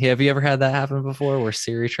helping me. Have you ever had that happen before, where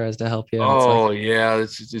Siri tries to help you? Yeah,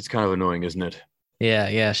 it's kind of annoying, isn't it?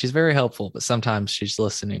 Yeah. She's very helpful, but sometimes she's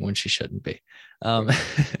listening when she shouldn't be.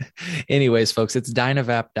 Anyways, folks, it's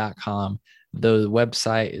dynavap.com. The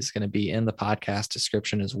website is going to be in the podcast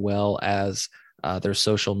description, as well as their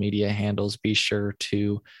social media handles. Be sure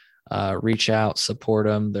to reach out, support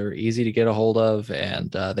them. They're easy to get a hold of,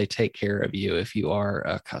 and they take care of you if you are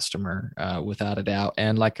a customer, without a doubt.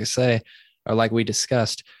 And like I say, or like we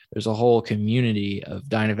discussed, there's a whole community of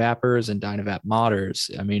Dynavappers and Dynavap modders.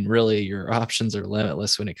 I mean, really, your options are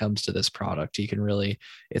limitless when it comes to this product. You can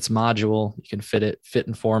it's modular. You can fit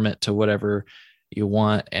and form it to whatever you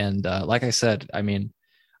want. And like I said, I mean,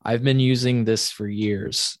 I've been using this for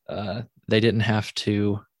years. They didn't have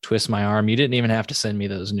to twist my arm. You didn't even have to send me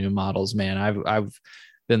those new models, man. I've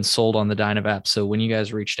been sold on the Dynavap. So when you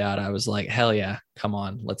guys reached out, I was like, hell yeah, come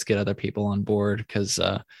on, let's get other people on board, because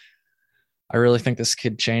I really think this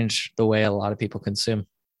could change the way a lot of people consume.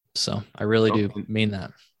 So I really do mean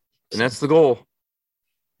that. And that's the goal.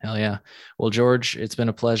 Hell yeah. Well, George, it's been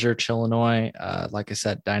a pleasure. Chillinois. Like I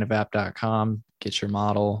said, dynavap.com. Get your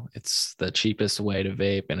model. It's the cheapest way to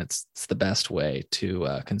vape, and it's the best way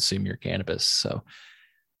to consume your cannabis. So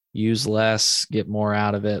use less, get more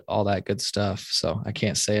out of it, all that good stuff. So I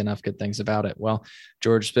can't say enough good things about it. Well,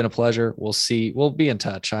 George, it's been a pleasure. We'll be in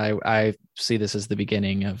touch. I see this as the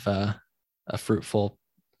beginning of a fruitful,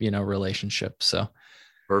 relationship. So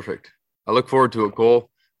Perfect. I look forward to it, Cole.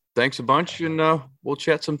 Thanks a bunch, and we'll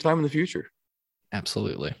chat sometime in the future.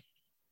 absolutely.